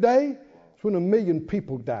a good day is when 1 million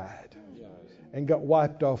people died and got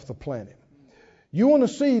wiped off the planet. You want to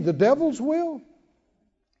see the devil's will?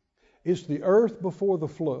 It's the earth before the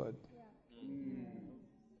flood.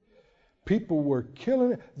 People were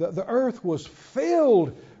killing it. The earth was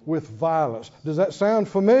filled with violence. Does that sound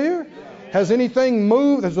familiar? Has anything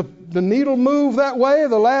moved? Has the needle moved that way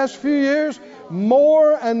the last few years?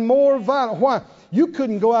 More and more violent. Why? You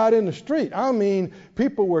couldn't go out in the street. I mean,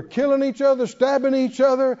 people were killing each other, stabbing each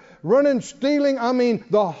other, running, stealing. I mean,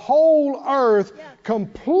 the whole earth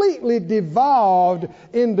completely devolved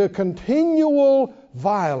into continual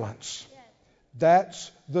violence.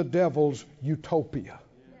 That's the devil's utopia.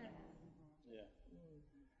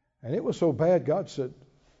 And it was so bad, God said,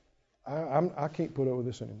 I can't put up with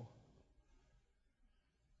this anymore.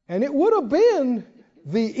 And it would have been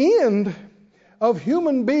the end of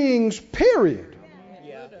human beings, period.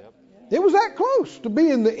 It was that close to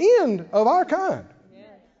being the end of our kind.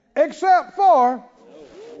 Except for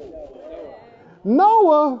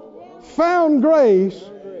Noah found grace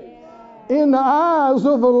in the eyes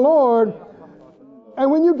of the Lord.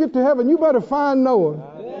 And when you get to heaven, you better find Noah.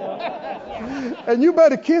 And you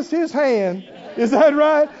better kiss his hand. Is that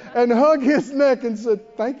right? And hug his neck and say,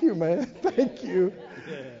 thank you, man. Thank you.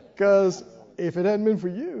 Because if it hadn't been for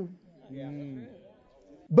you.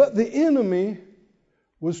 But the enemy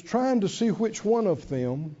was trying to see which one of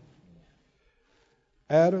them,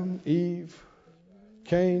 Adam, Eve,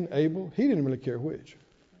 Cain, Abel, he didn't really care which,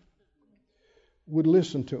 would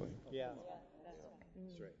listen to him.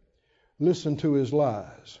 Listen to his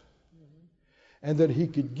lies. And that he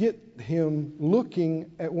could get him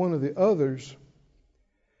looking at one of the others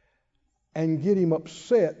and get him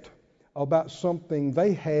upset about something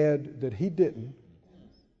they had that he didn't.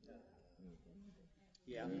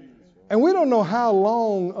 And we don't know how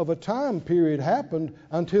long of a time period happened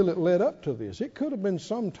until it led up to this. It could have been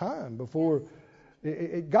some time before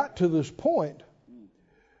it got to this point.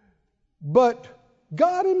 But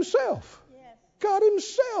God himself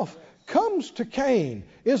comes to Cain.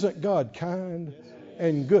 Isn't God kind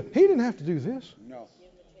and good? He didn't have to do this. No.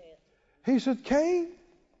 He said, Cain,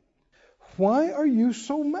 why are you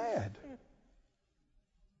so mad?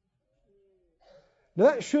 Now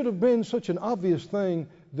that should have been such an obvious thing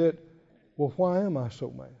that, well, why am I so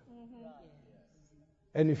mad?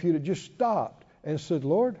 And if you'd have just stopped and said,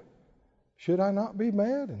 Lord, should I not be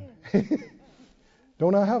mad? And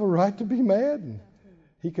don't I have a right to be mad? And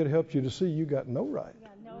he could have helped you to see you got no right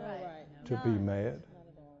to be mad.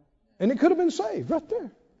 And it could have been saved right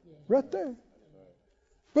there. Right there.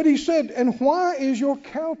 But he said, and why is your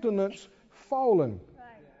countenance fallen?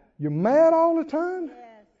 You're mad all the time?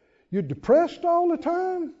 You're depressed all the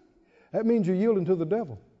time? That means you're yielding to the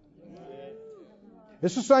devil.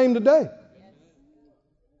 It's the same today.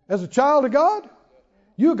 As a child of God,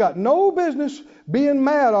 you got no business being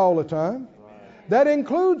mad all the time. That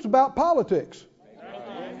includes about politics.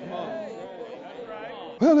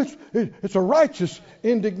 Well, it's a righteous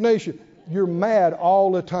indignation. You're mad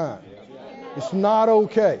all the time. It's not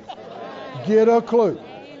okay. Get a clue.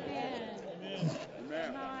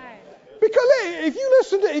 Because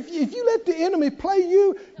if you let the enemy play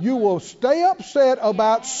you, you will stay upset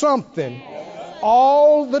about something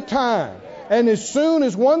all the time. And as soon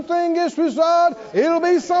as one thing gets resolved, it'll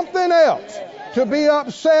be something else to be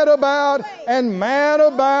upset about and mad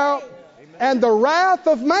about. And the wrath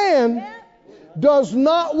of man does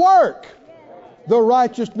not work the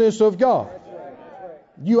righteousness of God.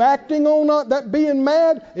 You acting on that being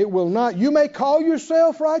mad, it will not. You may call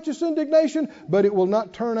yourself righteous indignation, but it will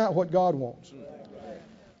not turn out what God wants.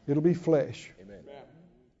 It'll be flesh.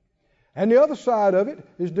 And the other side of it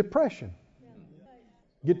is depression.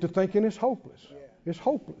 Get to thinking it's hopeless. It's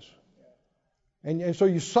hopeless. And so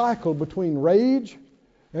you cycle between rage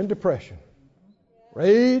and depression.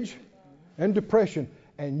 Rage and depression.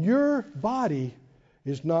 And your body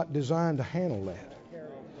is not designed to handle that.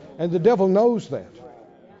 And the devil knows that.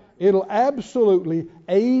 It'll absolutely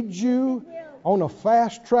age you on a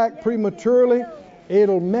fast track prematurely.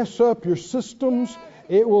 It'll mess up your systems.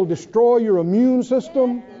 It will destroy your immune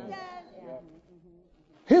system.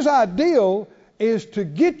 His ideal is to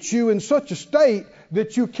get you in such a state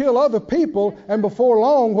that you kill other people, and before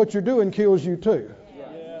long what you're doing kills you too.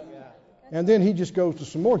 And then he just goes to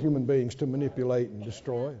some more human beings to manipulate and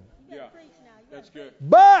destroy. Yeah, that's good.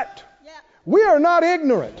 But we are not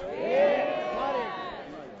ignorant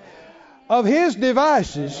of his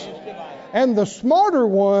devices, and the smarter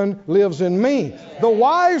one lives in me. The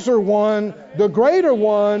wiser one, the greater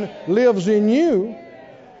one lives in you.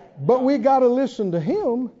 But we got to listen to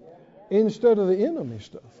him instead of the enemy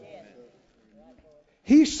stuff.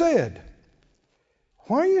 He said,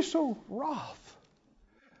 why are you so wroth?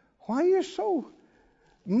 Why are you so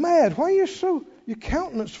mad? Why are you so, your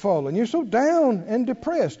countenance fallen? You're so down and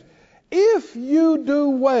depressed. If you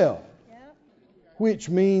do well, which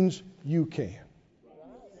means you can.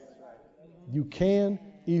 You can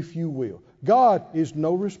if you will. God is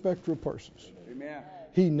no respecter of persons. Amen.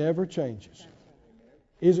 He never changes.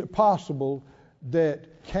 Is it possible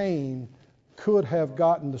that Cain could have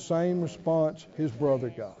gotten the same response his brother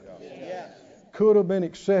got? Could have been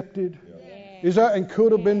accepted? And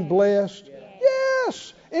could have been blessed?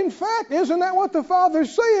 Yes. In fact, isn't that what the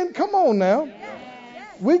Father's saying? Come on now.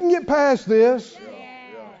 We can get past this.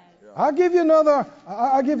 I'll give you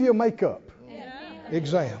a makeup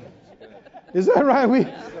exam. Is that right?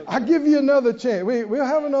 I'll give you another chance. We'll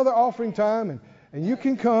have another offering time, and you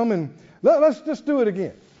can come and let's just do it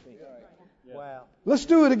again. Wow. Let's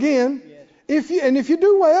do it again. If you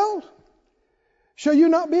do well, Shall you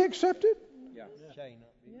not be accepted? Yeah.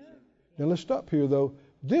 Now let's stop here though.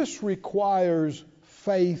 This requires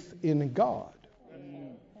faith in God.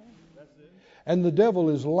 And the devil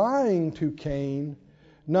is lying to Cain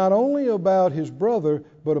not only about his brother,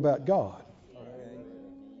 but about God.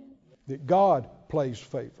 That God plays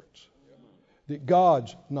favorites. That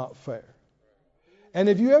God's not fair. And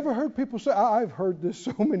have you ever heard people say, I've heard this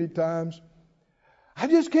so many times, I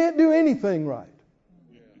just can't do anything right.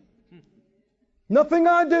 Nothing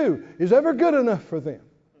I do is ever good enough for them.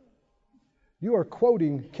 You are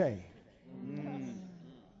quoting Cain.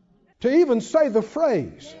 To even say the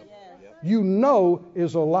phrase, you know,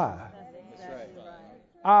 is a lie.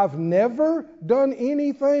 I've never done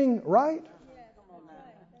anything right.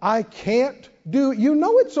 I can't do, you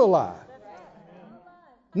know it's a lie.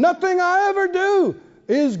 Nothing I ever do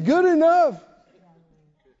is good enough.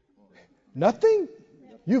 Nothing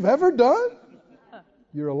you've ever done?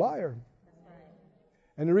 You're a liar.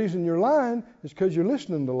 And the reason you're lying is because you're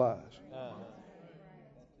listening to lies.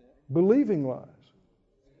 Believing lies.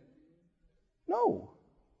 No.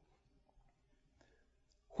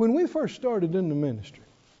 When we first started in the ministry,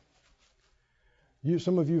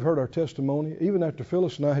 some of you have heard our testimony. Even after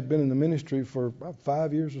Phyllis and I had been in the ministry for about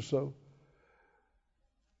 5 years or so,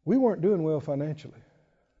 we weren't doing well financially.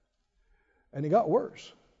 And it got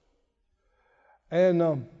worse.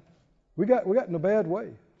 And we got in a bad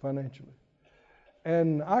way financially.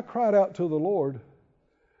 And I cried out to the Lord,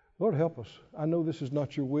 Lord, help us. I know this is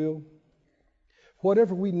not your will.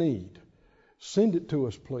 Whatever we need, send it to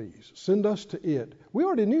us, please. Send us to it. We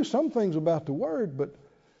already knew some things about the Word, but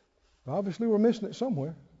obviously we're missing it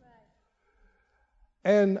somewhere.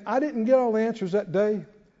 And I didn't get all the answers that day,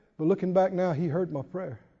 but looking back now, He heard my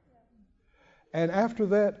prayer. And after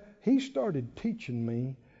that, He started teaching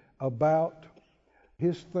me about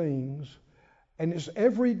His things. And it's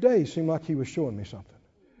every day seemed like He was showing me something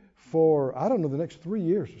for, I don't know, the next 3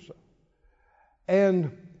 years or so.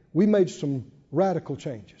 And we made some radical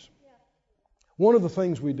changes. One of the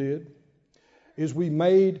things we did is we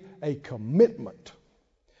made a commitment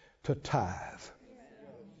to tithe.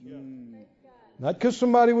 Not because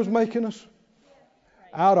somebody was making us,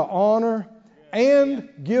 out of honor, and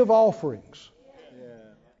give offerings.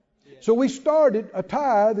 So we started, a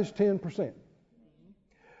tithe is 10%.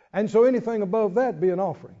 And so anything above that be an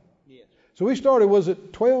offering. So we started, was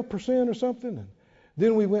it 12% or something? And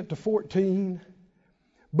then we went to 14%.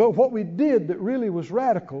 But what we did that really was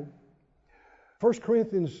radical, 1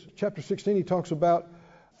 Corinthians chapter 16, he talks about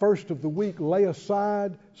first of the week, lay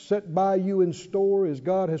aside, set by you in store as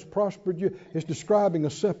God has prospered you. It's describing a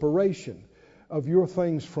separation of your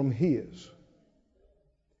things from His.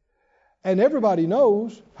 And everybody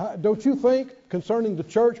knows, don't you think, concerning the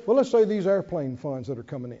church, well, let's say these airplane funds that are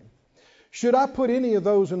coming in. Should I put any of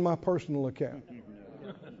those in my personal account?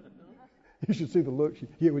 You should see the look.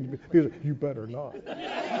 You better not.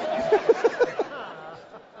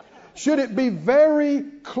 Should it be very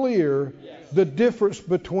clear the difference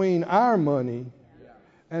between our money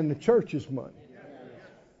and the church's money?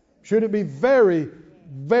 Should it be very,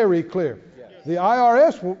 very clear? The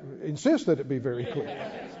IRS will insist that it be very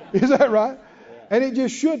clear. Is that right? And it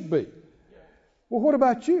just should be. Well, what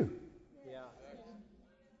about you?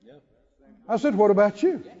 I said, what about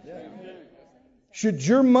you? Should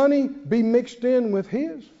your money be mixed in with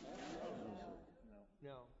His?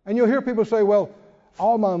 And you'll hear people say, well,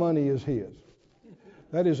 all my money is His.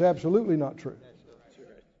 That is absolutely not true.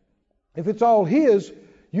 If it's all His,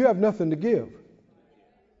 you have nothing to give.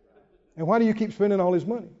 And why do you keep spending all His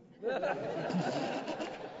money?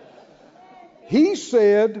 He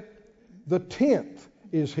said the 10th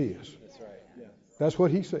is His. That's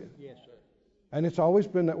what He said. And it's always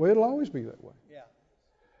been that way. It'll always be that way.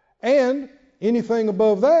 And anything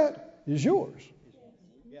above that is yours.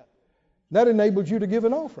 That enabled you to give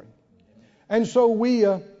an offering. And so we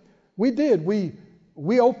did.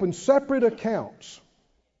 We opened separate accounts.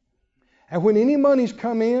 And when any money's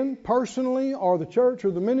come in, personally or the church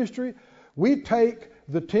or the ministry, we take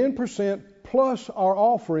the 10% plus our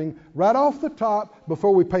offering right off the top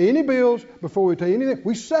before we pay any bills, before we pay anything.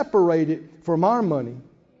 We separate it from our money.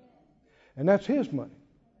 And that's His money.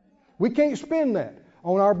 We can't spend that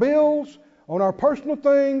on our bills, on our personal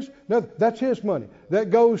things. No, that's His money. That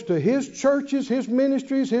goes to His churches, His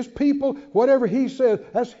ministries, His people, whatever He says.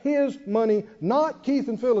 That's His money, not Keith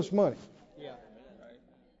and Phyllis' money.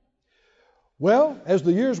 Well, as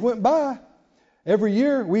the years went by, every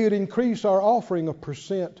year we would increase our offering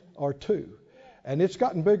 1% or 2%. And it's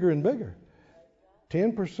gotten bigger and bigger.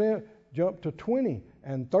 10% jumped to 20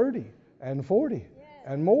 and 30 and 40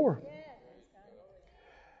 and more.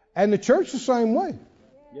 And the church the same way.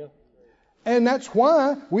 And that's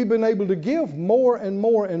why we've been able to give more and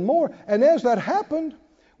more and more. And as that happened,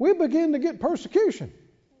 we began to get persecution.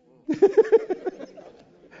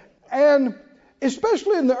 And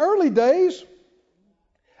especially in the early days,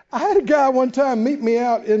 I had a guy one time meet me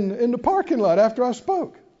out in the parking lot after I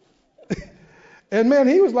spoke. And man,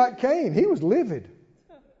 he was like Cain. He was livid.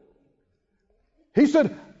 He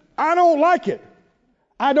said, I don't like it.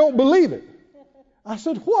 I don't believe it. I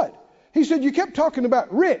said, what? He said, you kept talking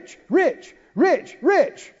about rich, rich, rich,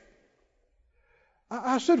 rich.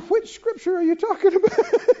 I said, which scripture are you talking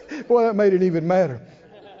about? Boy, that made it even madder.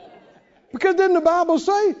 Because didn't the Bible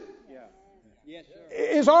say,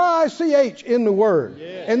 is R-I-C-H in the Word?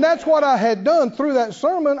 Yeah. And that's what I had done through that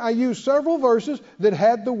sermon. I used several verses that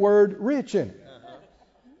had the word rich in it.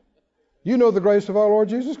 You know the grace of our Lord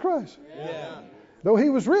Jesus Christ. Yeah. Though he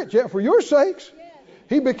was rich, yet for your sakes,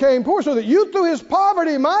 he became poor so that you through his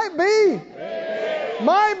poverty might be.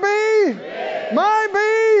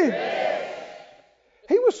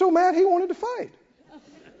 He was so mad he wanted to fight.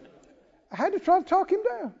 I had to try to talk him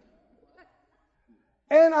down.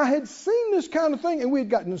 And I had seen this kind of thing, and we had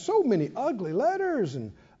gotten so many ugly letters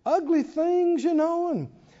and ugly things, and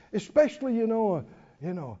especially, you're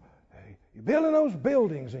building those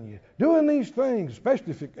buildings and you're doing these things,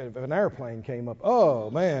 especially if an airplane came up. Oh,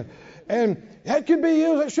 man. And that should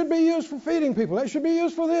be used for feeding people. That should be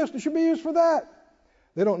used for this. It should be used for that.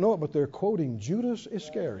 They don't know it, but they're quoting Judas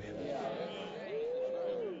Iscariot.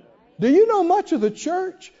 Do you know much of the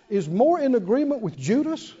church is more in agreement with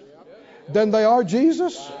Judas than they are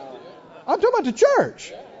Jesus? I'm talking about the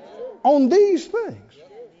church on these things.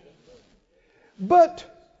 But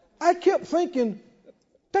I kept thinking,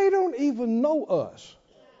 they don't even know us.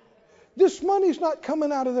 This money's not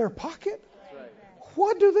coming out of their pocket.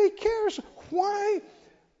 What do they care? Why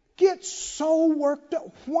get so worked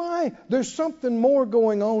up? Why? There's something more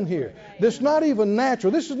going on here that's not even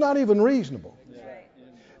natural. This is not even reasonable.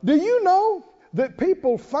 Do you know that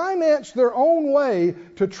people finance their own way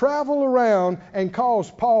to travel around and cause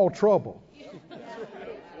Paul trouble?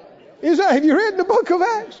 Have you read the book of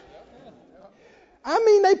Acts? I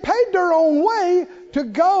mean, they paid their own way to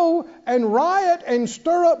go and riot and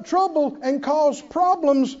stir up trouble and cause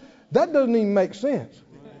problems. That doesn't even make sense.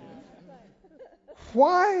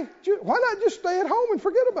 Why not just stay at home and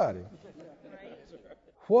forget about it?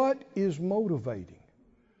 What is motivating?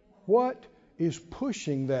 What is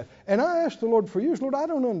pushing that? And I asked the Lord for years, Lord, I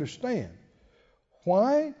don't understand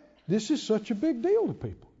why this is such a big deal to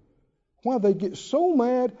people. Why they get so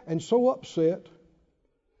mad and so upset.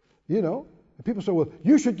 And people say, well,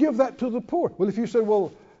 you should give that to the poor. Well, if you say,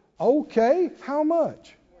 well, okay, how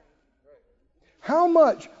much? How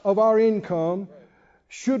much of our income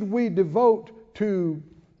should we devote to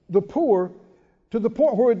the poor to the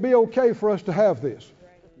point where it'd be okay for us to have this?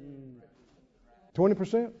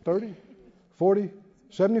 20%? 30? 40?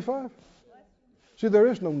 75? See, there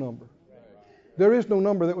is no number. There is no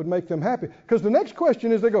number that would make them happy. Because the next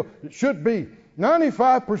question is, they go, it should be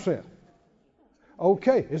 95%.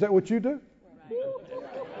 Okay, is that what you do?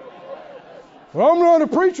 Well, I'm not a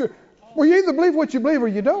preacher. Well, you either believe what you believe or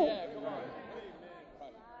you don't.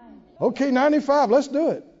 Okay, 95, let's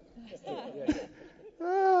do it.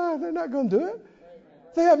 They're not going to do it.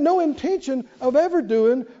 They have no intention of ever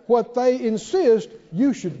doing what they insist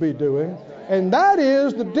you should be doing. And that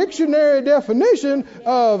is the dictionary definition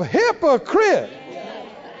of hypocrite.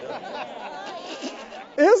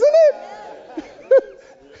 Isn't it?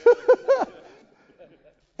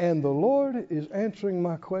 And the Lord is answering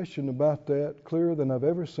my question about that clearer than I've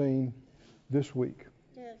ever seen this week.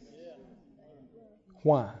 Yes.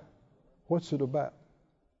 Why? What's it about?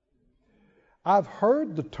 I've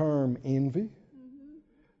heard the term envy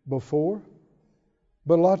before,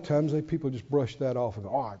 but a lot of times people just brush that off and go,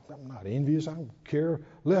 oh, I'm not envious. I don't care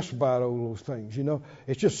less about all those things.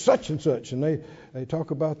 It's just such and such. And they talk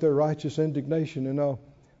about their righteous indignation and all.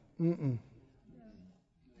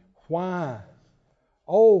 Why?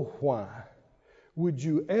 Oh, why would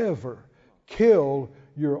you ever kill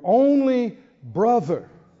your only brother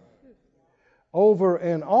over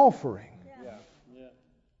an offering?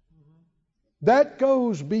 That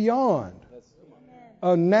goes beyond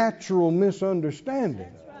a natural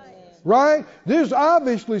misunderstanding. Right? There's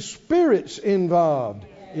obviously spirits involved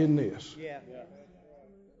in this.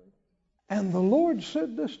 And the Lord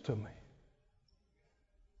said this to me.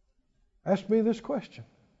 Ask me this question.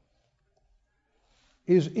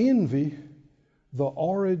 Is envy the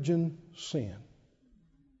origin sin?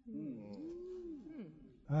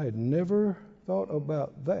 I had never thought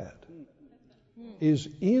about that. Is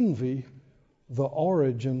envy the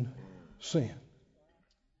origin sin?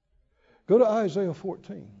 Go to Isaiah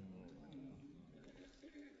 14.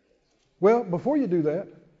 Well, before you do that,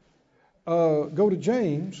 go to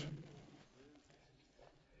James.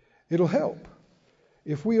 It'll help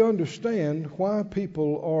if we understand why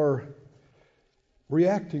people are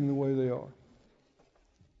reacting the way they are.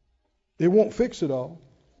 It won't fix it all.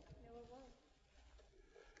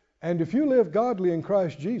 And if you live godly in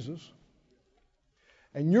Christ Jesus,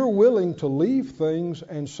 and you're willing to leave things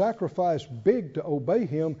and sacrifice big to obey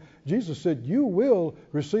Him, Jesus said, you will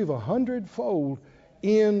receive 100-fold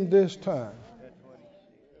in this time.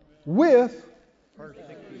 With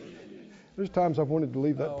persecution. There's times I've wanted to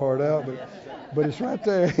leave that part out, but it's right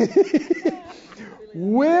there.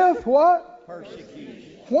 With what?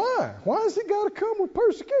 Persecution. Why? Why has it got to come with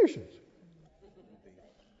persecutions?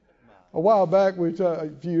 A while back, a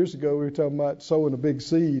few years ago, we were talking about sowing a big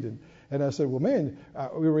seed, and I said, well, man,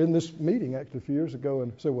 we were in this meeting actually a few years ago,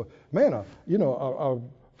 and I said, well, man,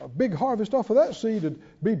 a big harvest off of that seed would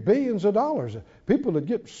be billions of dollars. People would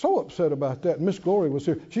get so upset about that. And Miss Glory was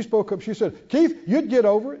here. She spoke up. She said, Keith, you'd get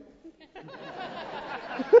over it.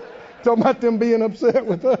 Talking about them being upset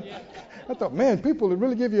with us. I thought, man, people would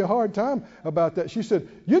really give you a hard time about that. She said,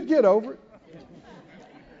 you'd get over it.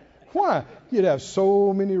 Why? You'd have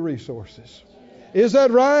so many resources. Is that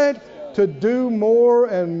right? To do more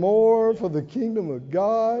and more for the kingdom of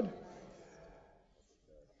God.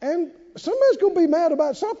 And somebody's going to be mad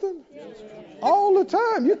about something all the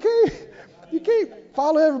time. You can't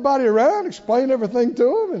follow everybody around, explain everything to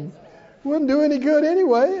them, and it wouldn't do any good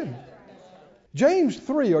anyway. And James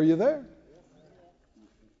 3, are you there?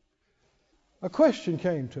 A question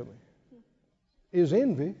came to me. Is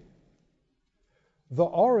envy the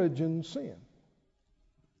origin sin?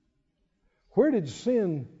 Where did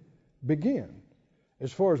sin begin,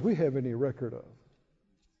 as far as we have any record of?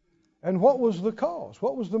 And what was the cause?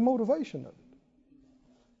 What was the motivation of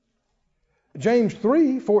it? James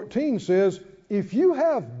 3:14 says, if you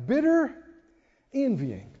have bitter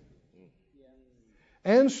envying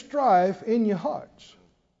and strife in your hearts,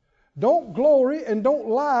 don't glory and don't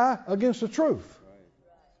lie against the truth.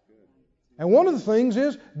 And one of the things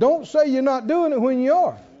is, don't say you're not doing it when you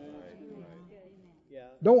are.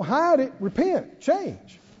 Don't hide it. Repent.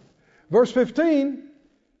 Change. Verse 15,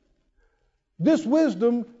 this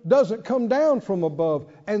wisdom doesn't come down from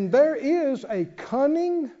above. And there is a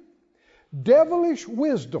cunning, devilish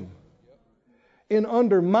wisdom in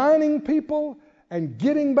undermining people and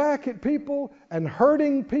getting back at people and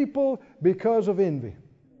hurting people because of envy.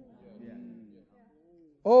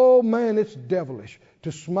 Oh man, it's devilish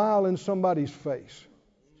to smile in somebody's face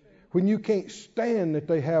when you can't stand that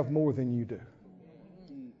they have more than you do.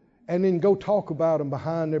 And then go talk about them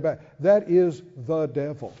behind their back. That is the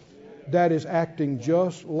devil. That is acting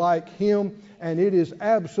just like him, and it is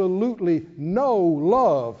absolutely no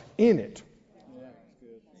love in it.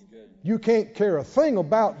 You can't care a thing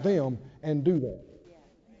about them and do that.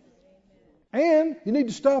 And you need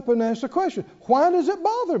to stop and ask the question, why does it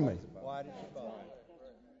bother me?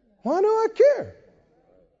 Why do I care?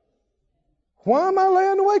 Why am I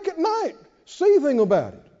laying awake at night seething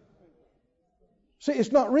about it? See,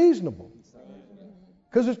 it's not reasonable.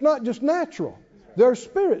 Because it's not just natural. There are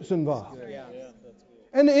spirits involved.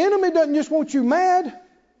 And the enemy doesn't just want you mad.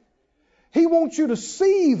 He wants you to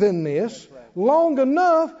seethe in this long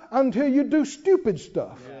enough until you do stupid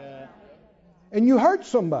stuff. And you hurt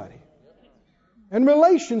somebody. And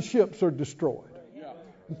relationships are destroyed.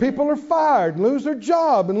 And people are fired and lose their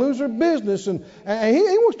job and lose their business. And he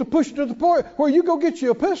wants to push you to the point where you go get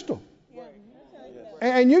you a pistol.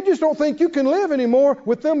 And you just don't think you can live anymore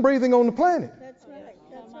with them breathing on the planet. That's right.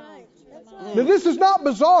 That's right. That's right. Now, this is not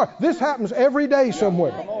bizarre. This happens every day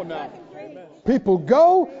somewhere. People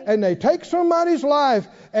go and they take somebody's life,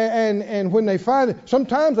 and when they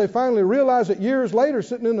sometimes they finally realize that years later,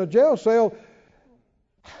 sitting in a jail cell,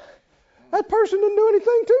 that person didn't do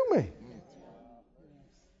anything to me.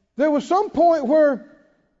 There was some point where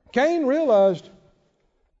Cain realized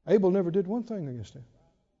Abel never did one thing against him.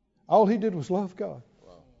 All he did was love God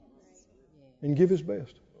and give his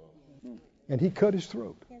best. And he cut his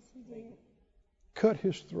throat. Yes, he did. Cut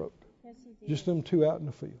his throat. Yes, he did. Just them two out in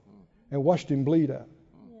the field. And watched him bleed out.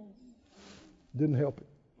 Yes. Didn't help it.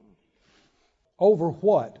 Over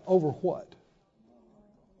what? Over what?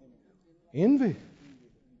 Envy.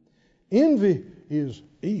 Envy is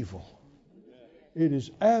evil. It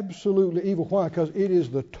is absolutely evil. Why? Because it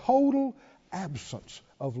is the total absence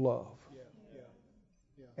of love.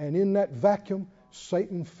 And in that vacuum,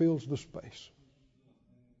 Satan fills the space.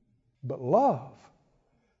 But love,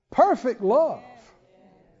 perfect love,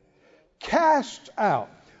 casts out,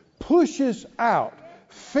 pushes out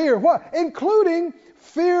fear. What? Including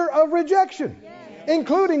fear of rejection.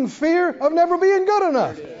 Including fear of never being good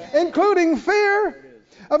enough. including fear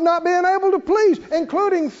of not being able to please,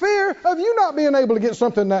 including fear of you not being able to get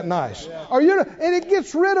something that nice. And it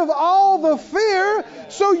gets rid of all the fear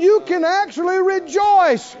so you can actually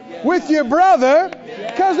rejoice with your brother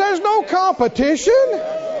because there's no competition.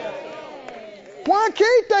 Why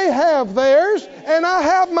can't they have theirs and I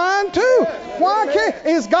have mine too? Why can't?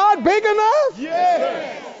 Is God big enough?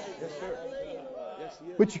 Yes.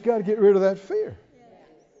 But you got to get rid of that fear.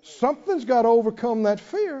 Something's got to overcome that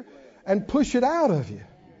fear and push it out of you.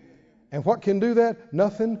 And what can do that?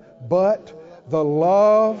 Nothing but the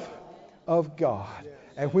love of God.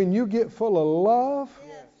 And when you get full of love,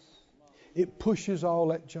 it pushes all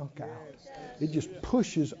that junk out. It just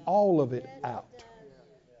pushes all of it out.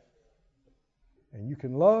 And you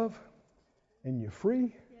can love, and you're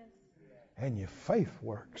free, and your faith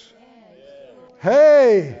works.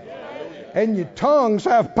 Hey! And your tongues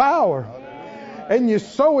have power. And your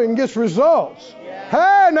sowing gets results.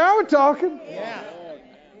 Hey, now we're talking.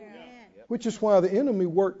 Which is why the enemy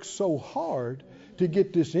works so hard to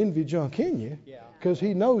get this envy junk in you, because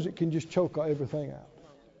he knows it can just choke everything out.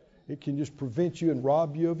 It can just prevent you and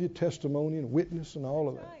rob you of your testimony and witness and all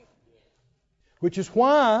of that. Which is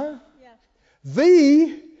why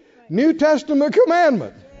the New Testament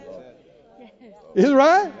commandment is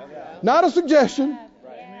right. Not a suggestion.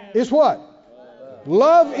 It's what?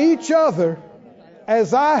 Love each other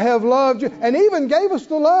as I have loved you. And even gave us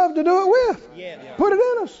the love to do it with. Put it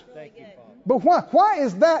in us. But why? Why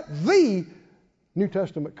is that the New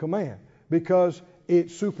Testament command? Because it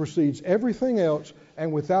supersedes everything else,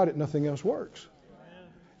 and without it, nothing else works.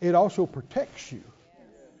 It also protects you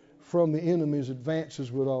from the enemy's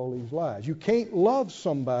advances with all these lies. You can't love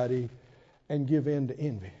somebody and give in to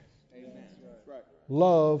envy.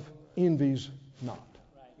 Love envies not.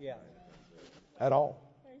 At all.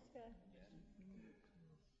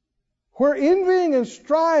 Where envying and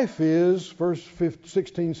strife is, verse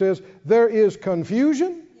 16 says, there is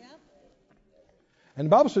confusion. And the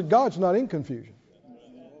Bible said God's not in confusion.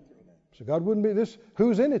 So God wouldn't be this.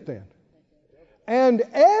 Who's in it then? And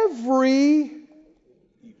every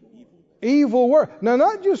evil work. Now,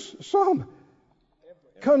 not just some.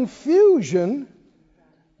 Confusion,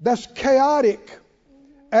 that's chaotic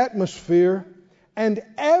atmosphere, and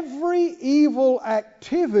every evil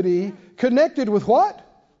activity connected with what?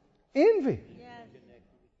 Envy.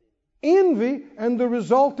 Envy and the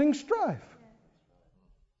resulting strife.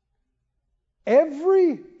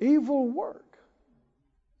 Every evil work.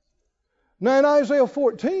 Now in Isaiah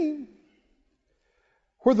 14,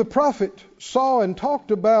 where the prophet saw and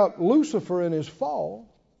talked about Lucifer and his fall,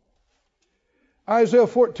 Isaiah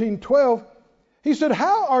 14:12, he said,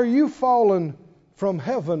 how are you fallen from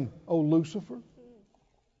heaven, O Lucifer,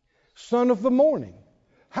 son of the morning?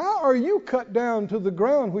 How are you cut down to the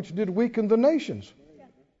ground which did weaken the nations?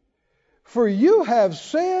 For you have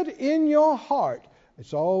said in your heart,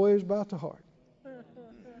 it's always about the heart.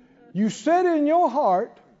 You said in your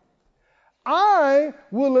heart, I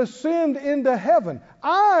will ascend into heaven.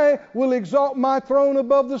 I will exalt my throne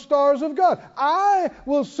above the stars of God. I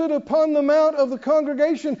will sit upon the mount of the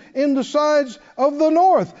congregation in the sides of the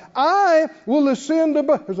north. I will ascend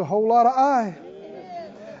above. There's a whole lot of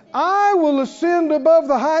I will ascend above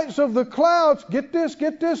the heights of the clouds. Get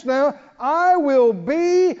this now. I will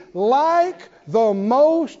be like the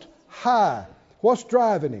Most High. What's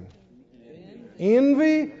driving him?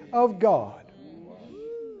 Envy of God.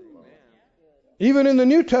 Even in the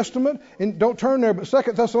New Testament, and don't turn there, but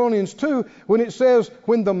 2 Thessalonians 2, when it says,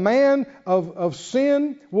 when the man of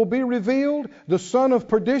sin will be revealed, the son of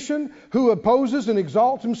perdition, who opposes and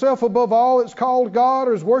exalts himself above all that's called God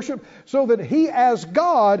or is worshipped, so that he as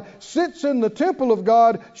God sits in the temple of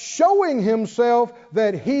God, showing himself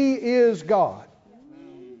that he is God.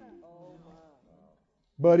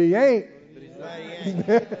 But he ain't.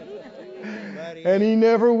 And he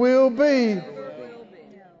never will be.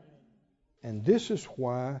 And this is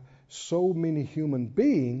why so many human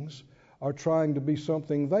beings are trying to be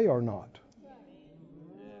something they are not.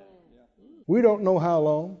 We don't know how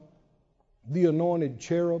long the anointed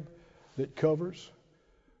cherub that covers,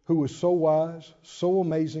 who was so wise, so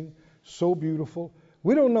amazing, so beautiful.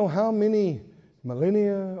 We don't know how many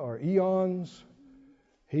millennia or eons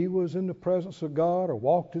he was in the presence of God or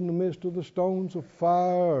walked in the midst of the stones of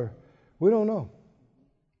fire. We don't know.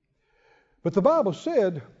 But the Bible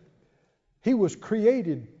said he was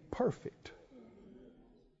created perfect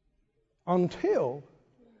until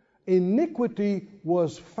iniquity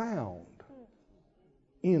was found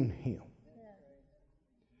in him.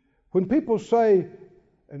 When people say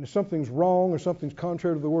and something's wrong or something's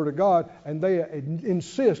contrary to the Word of God, and they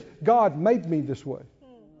insist, God made me this way.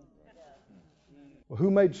 Well, who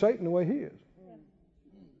made Satan the way he is?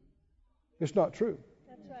 It's not true.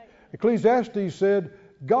 That's right. Ecclesiastes said,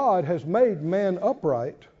 God has made man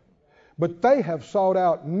upright, but they have sought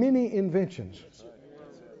out many inventions.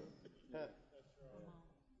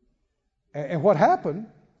 And what happened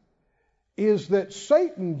is that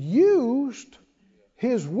Satan used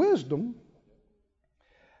his wisdom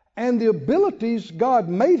and the abilities God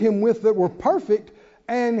made him with that were perfect,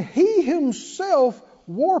 and he himself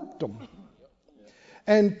warped them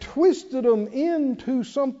and twisted them into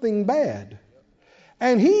something bad.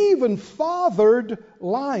 And he even fathered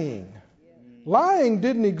lying. Lying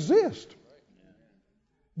didn't exist.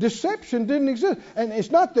 Deception didn't exist. And it's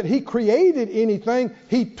not that he created anything.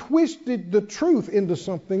 He twisted the truth into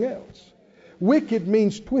something else. Wicked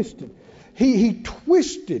means twisted. He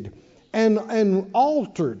twisted and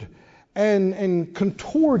altered and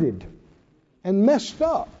contorted and messed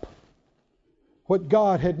up what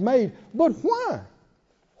God had made. But why?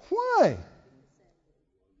 Why?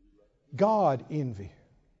 God envy.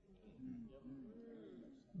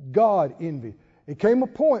 God envy. It came a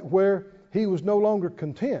point where he was no longer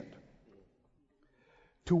content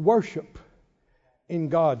to worship in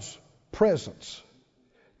God's presence,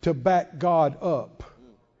 to back God up,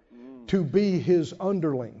 to be his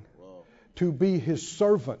underling, to be his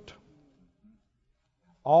servant.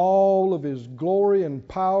 All of his glory and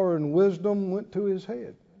power and wisdom went to his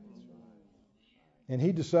head. And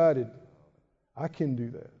he decided, I can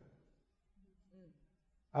do that.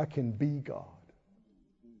 I can be God.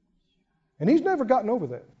 And he's never gotten over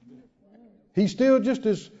that. He's still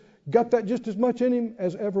got that just as much in him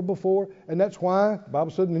as ever before. And that's why the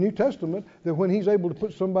Bible said in the New Testament that when he's able to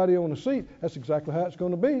put somebody on a seat, that's exactly how it's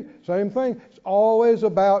going to be. Same thing. It's always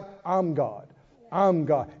about I'm God. I'm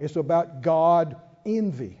God. It's about God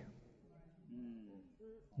envy.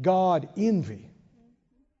 God envy.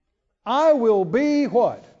 I will be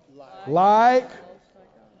what? Like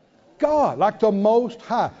God, like the Most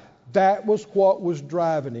High. That was what was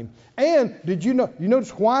driving him. And did you notice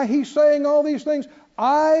why he's saying all these things?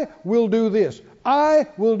 I will do this. I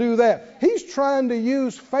will do that. He's trying to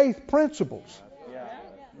use faith principles.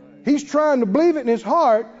 He's trying to believe it in his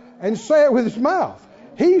heart and say it with his mouth.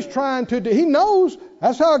 He knows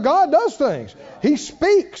that's how God does things. He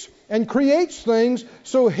speaks and creates things,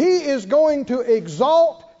 so he is going to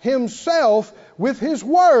exalt himself with his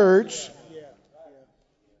words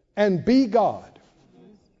and be God.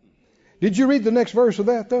 Did you read the next verse of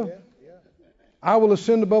that, though? I will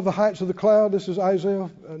ascend above the heights of the cloud. This is Isaiah,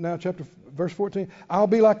 verse 14. I'll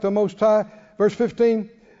be like the Most High. Verse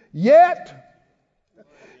 15. Yet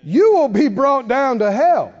you will be brought down to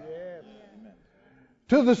hell,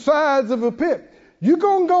 to the sides of a pit. You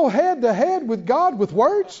going to go head to head with God with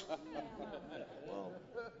words?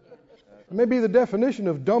 Maybe the definition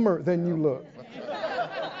of dumber than you look.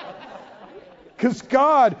 Because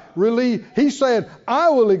God really, he said, I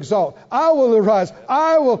will exalt, I will arise,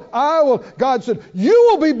 I will. God said, you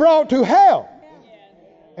will be brought to hell.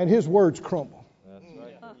 And his words crumble.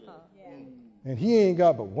 And he ain't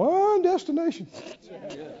got but one destination.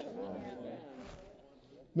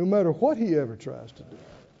 No matter what he ever tries to do.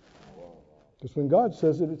 Because when God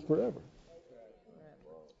says it, it's forever.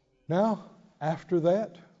 Now, after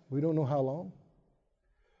that, we don't know how long,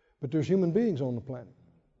 but there's human beings on the planet.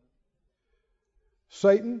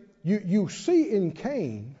 Satan, you see in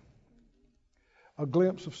Cain a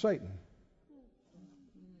glimpse of Satan.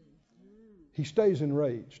 He stays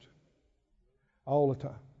enraged all the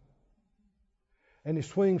time. And he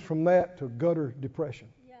swings from that to gutter depression.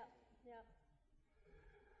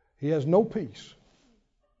 He has no peace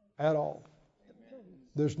at all.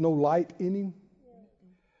 There's no light in him,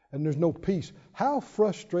 and there's no peace. How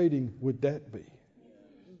frustrating would that be?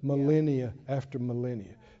 Millennia after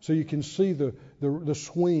millennia. So you can see the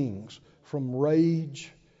swings from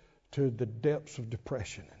rage to the depths of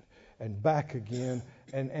depression and back again.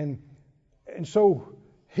 And so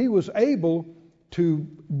he was able to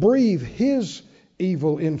breathe his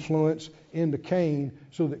evil influence into Cain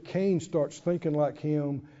so that Cain starts thinking like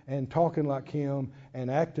him and talking like him and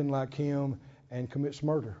acting like him and commits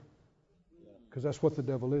murder. Because that's what the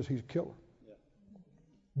devil is. He's a killer.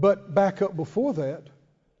 But back up before that,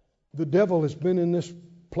 the devil has been in this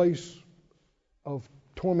place of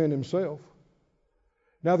torment himself.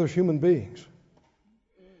 Now there's human beings.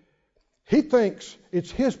 He thinks it's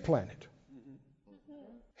his planet.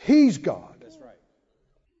 He's God. That's right.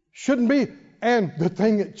 Shouldn't be. And the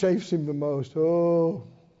thing that chafes him the most,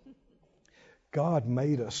 God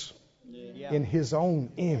made us in his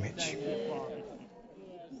own image.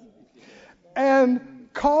 And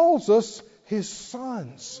calls us his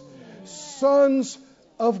sons. Sons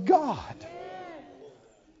of God.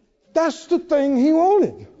 That's the thing he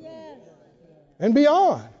wanted. Yes. And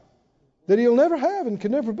beyond. That he'll never have and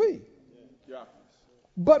can never be.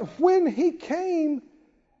 But when he came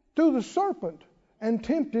to the serpent and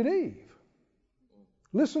tempted Eve,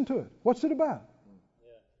 listen to it. What's it about?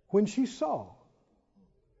 When she saw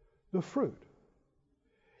the fruit,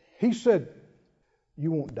 he said,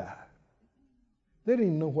 you won't die. They didn't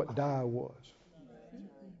even know what die was.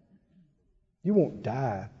 You won't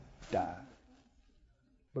die.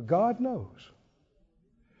 But God knows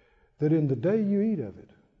that in the day you eat of it,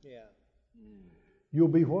 you'll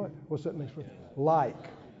be what? What's that next word? Like.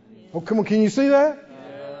 Oh, come on, can you see that?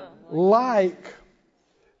 Like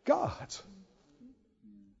God's.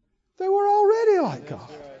 They were already like God.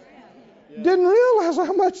 Didn't realize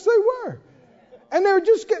how much they were. And they were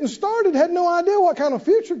just getting started, had no idea what kind of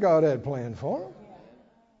future God had planned for them.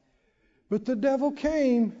 But the devil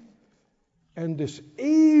came, and this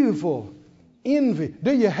evil envy.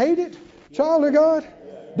 Do you hate it, child of God?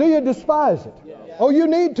 Do you despise it? Oh, you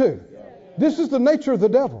need to. This is the nature of the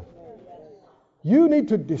devil. You need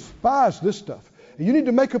to despise this stuff. You need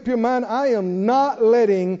to make up your mind, I am not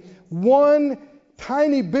letting one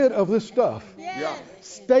tiny bit of this stuff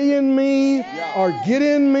stay in me or get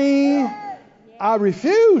in me. I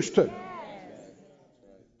refuse to.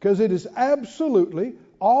 Because it is absolutely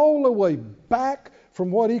all the way back from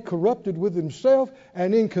what he corrupted with himself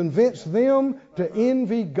and then convinced them to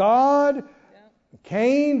envy God.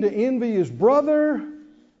 Cain to envy his brother.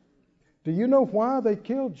 Do you know why they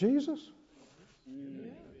killed Jesus?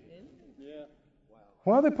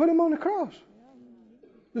 Why they put him on the cross?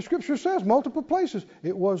 The scripture says multiple places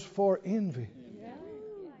it was for envy.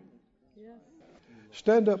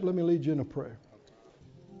 Stand up, let me lead you in a prayer.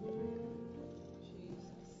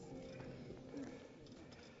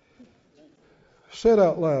 Say it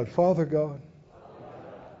out loud. Father God,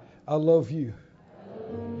 I love you.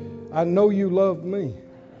 I know you love me.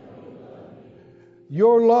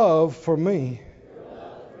 Your love for me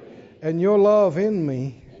and your love in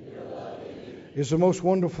me is the most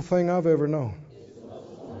wonderful thing I've ever known.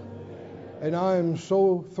 And I am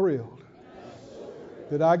so thrilled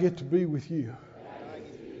that I get to be with you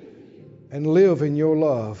and live in your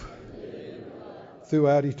love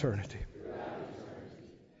throughout eternity.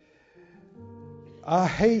 I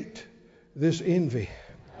hate this envy,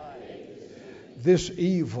 this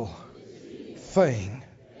evil thing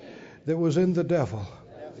that was in the devil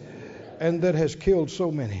and that has killed so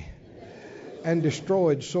many and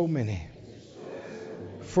destroyed so many.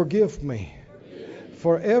 Forgive me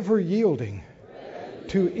for ever yielding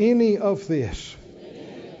to any of this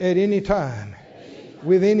at any time,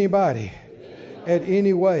 with anybody, at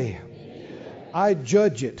any way. I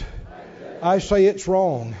judge it. I say it's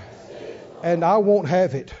wrong, and I won't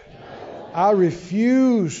have it. I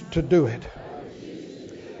refuse to do it.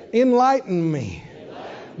 Enlighten me.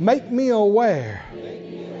 Make me aware.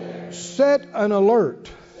 Set an alert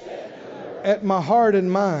at my heart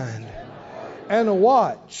and mind, and a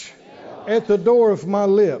watch at the door of my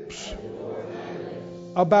lips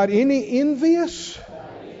about any envious,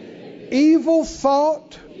 evil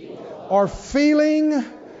thought or feeling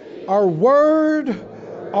or word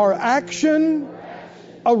or action.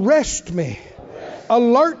 Arrest me,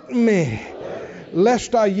 alert me,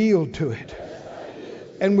 lest I yield to it.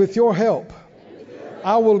 And with your help,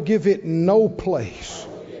 I will give it no place.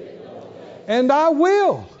 And I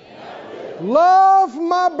will love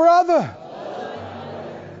my brother.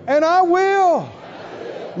 And I will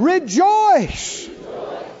rejoice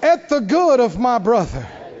at the good of my brother,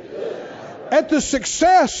 at the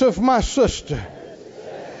success of my sister,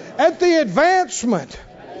 at the advancement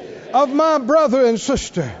of my brother and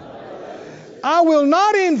sister. I will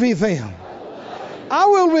not envy them. I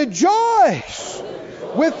will rejoice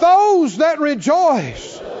with those that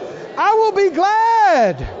rejoice. I will be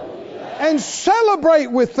glad and celebrate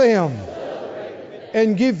with them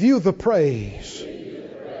and give you the praise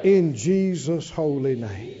in Jesus' holy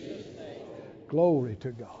name. Glory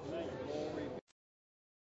to God.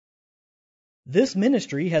 This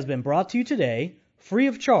ministry has been brought to you today free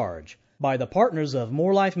of charge by the partners of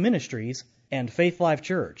More Life Ministries and Faith Life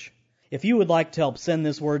Church. If you would like to help send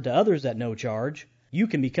this word to others at no charge, you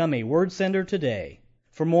can become a word sender today.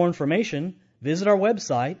 For more information, visit our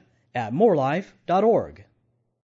website at morelife.org.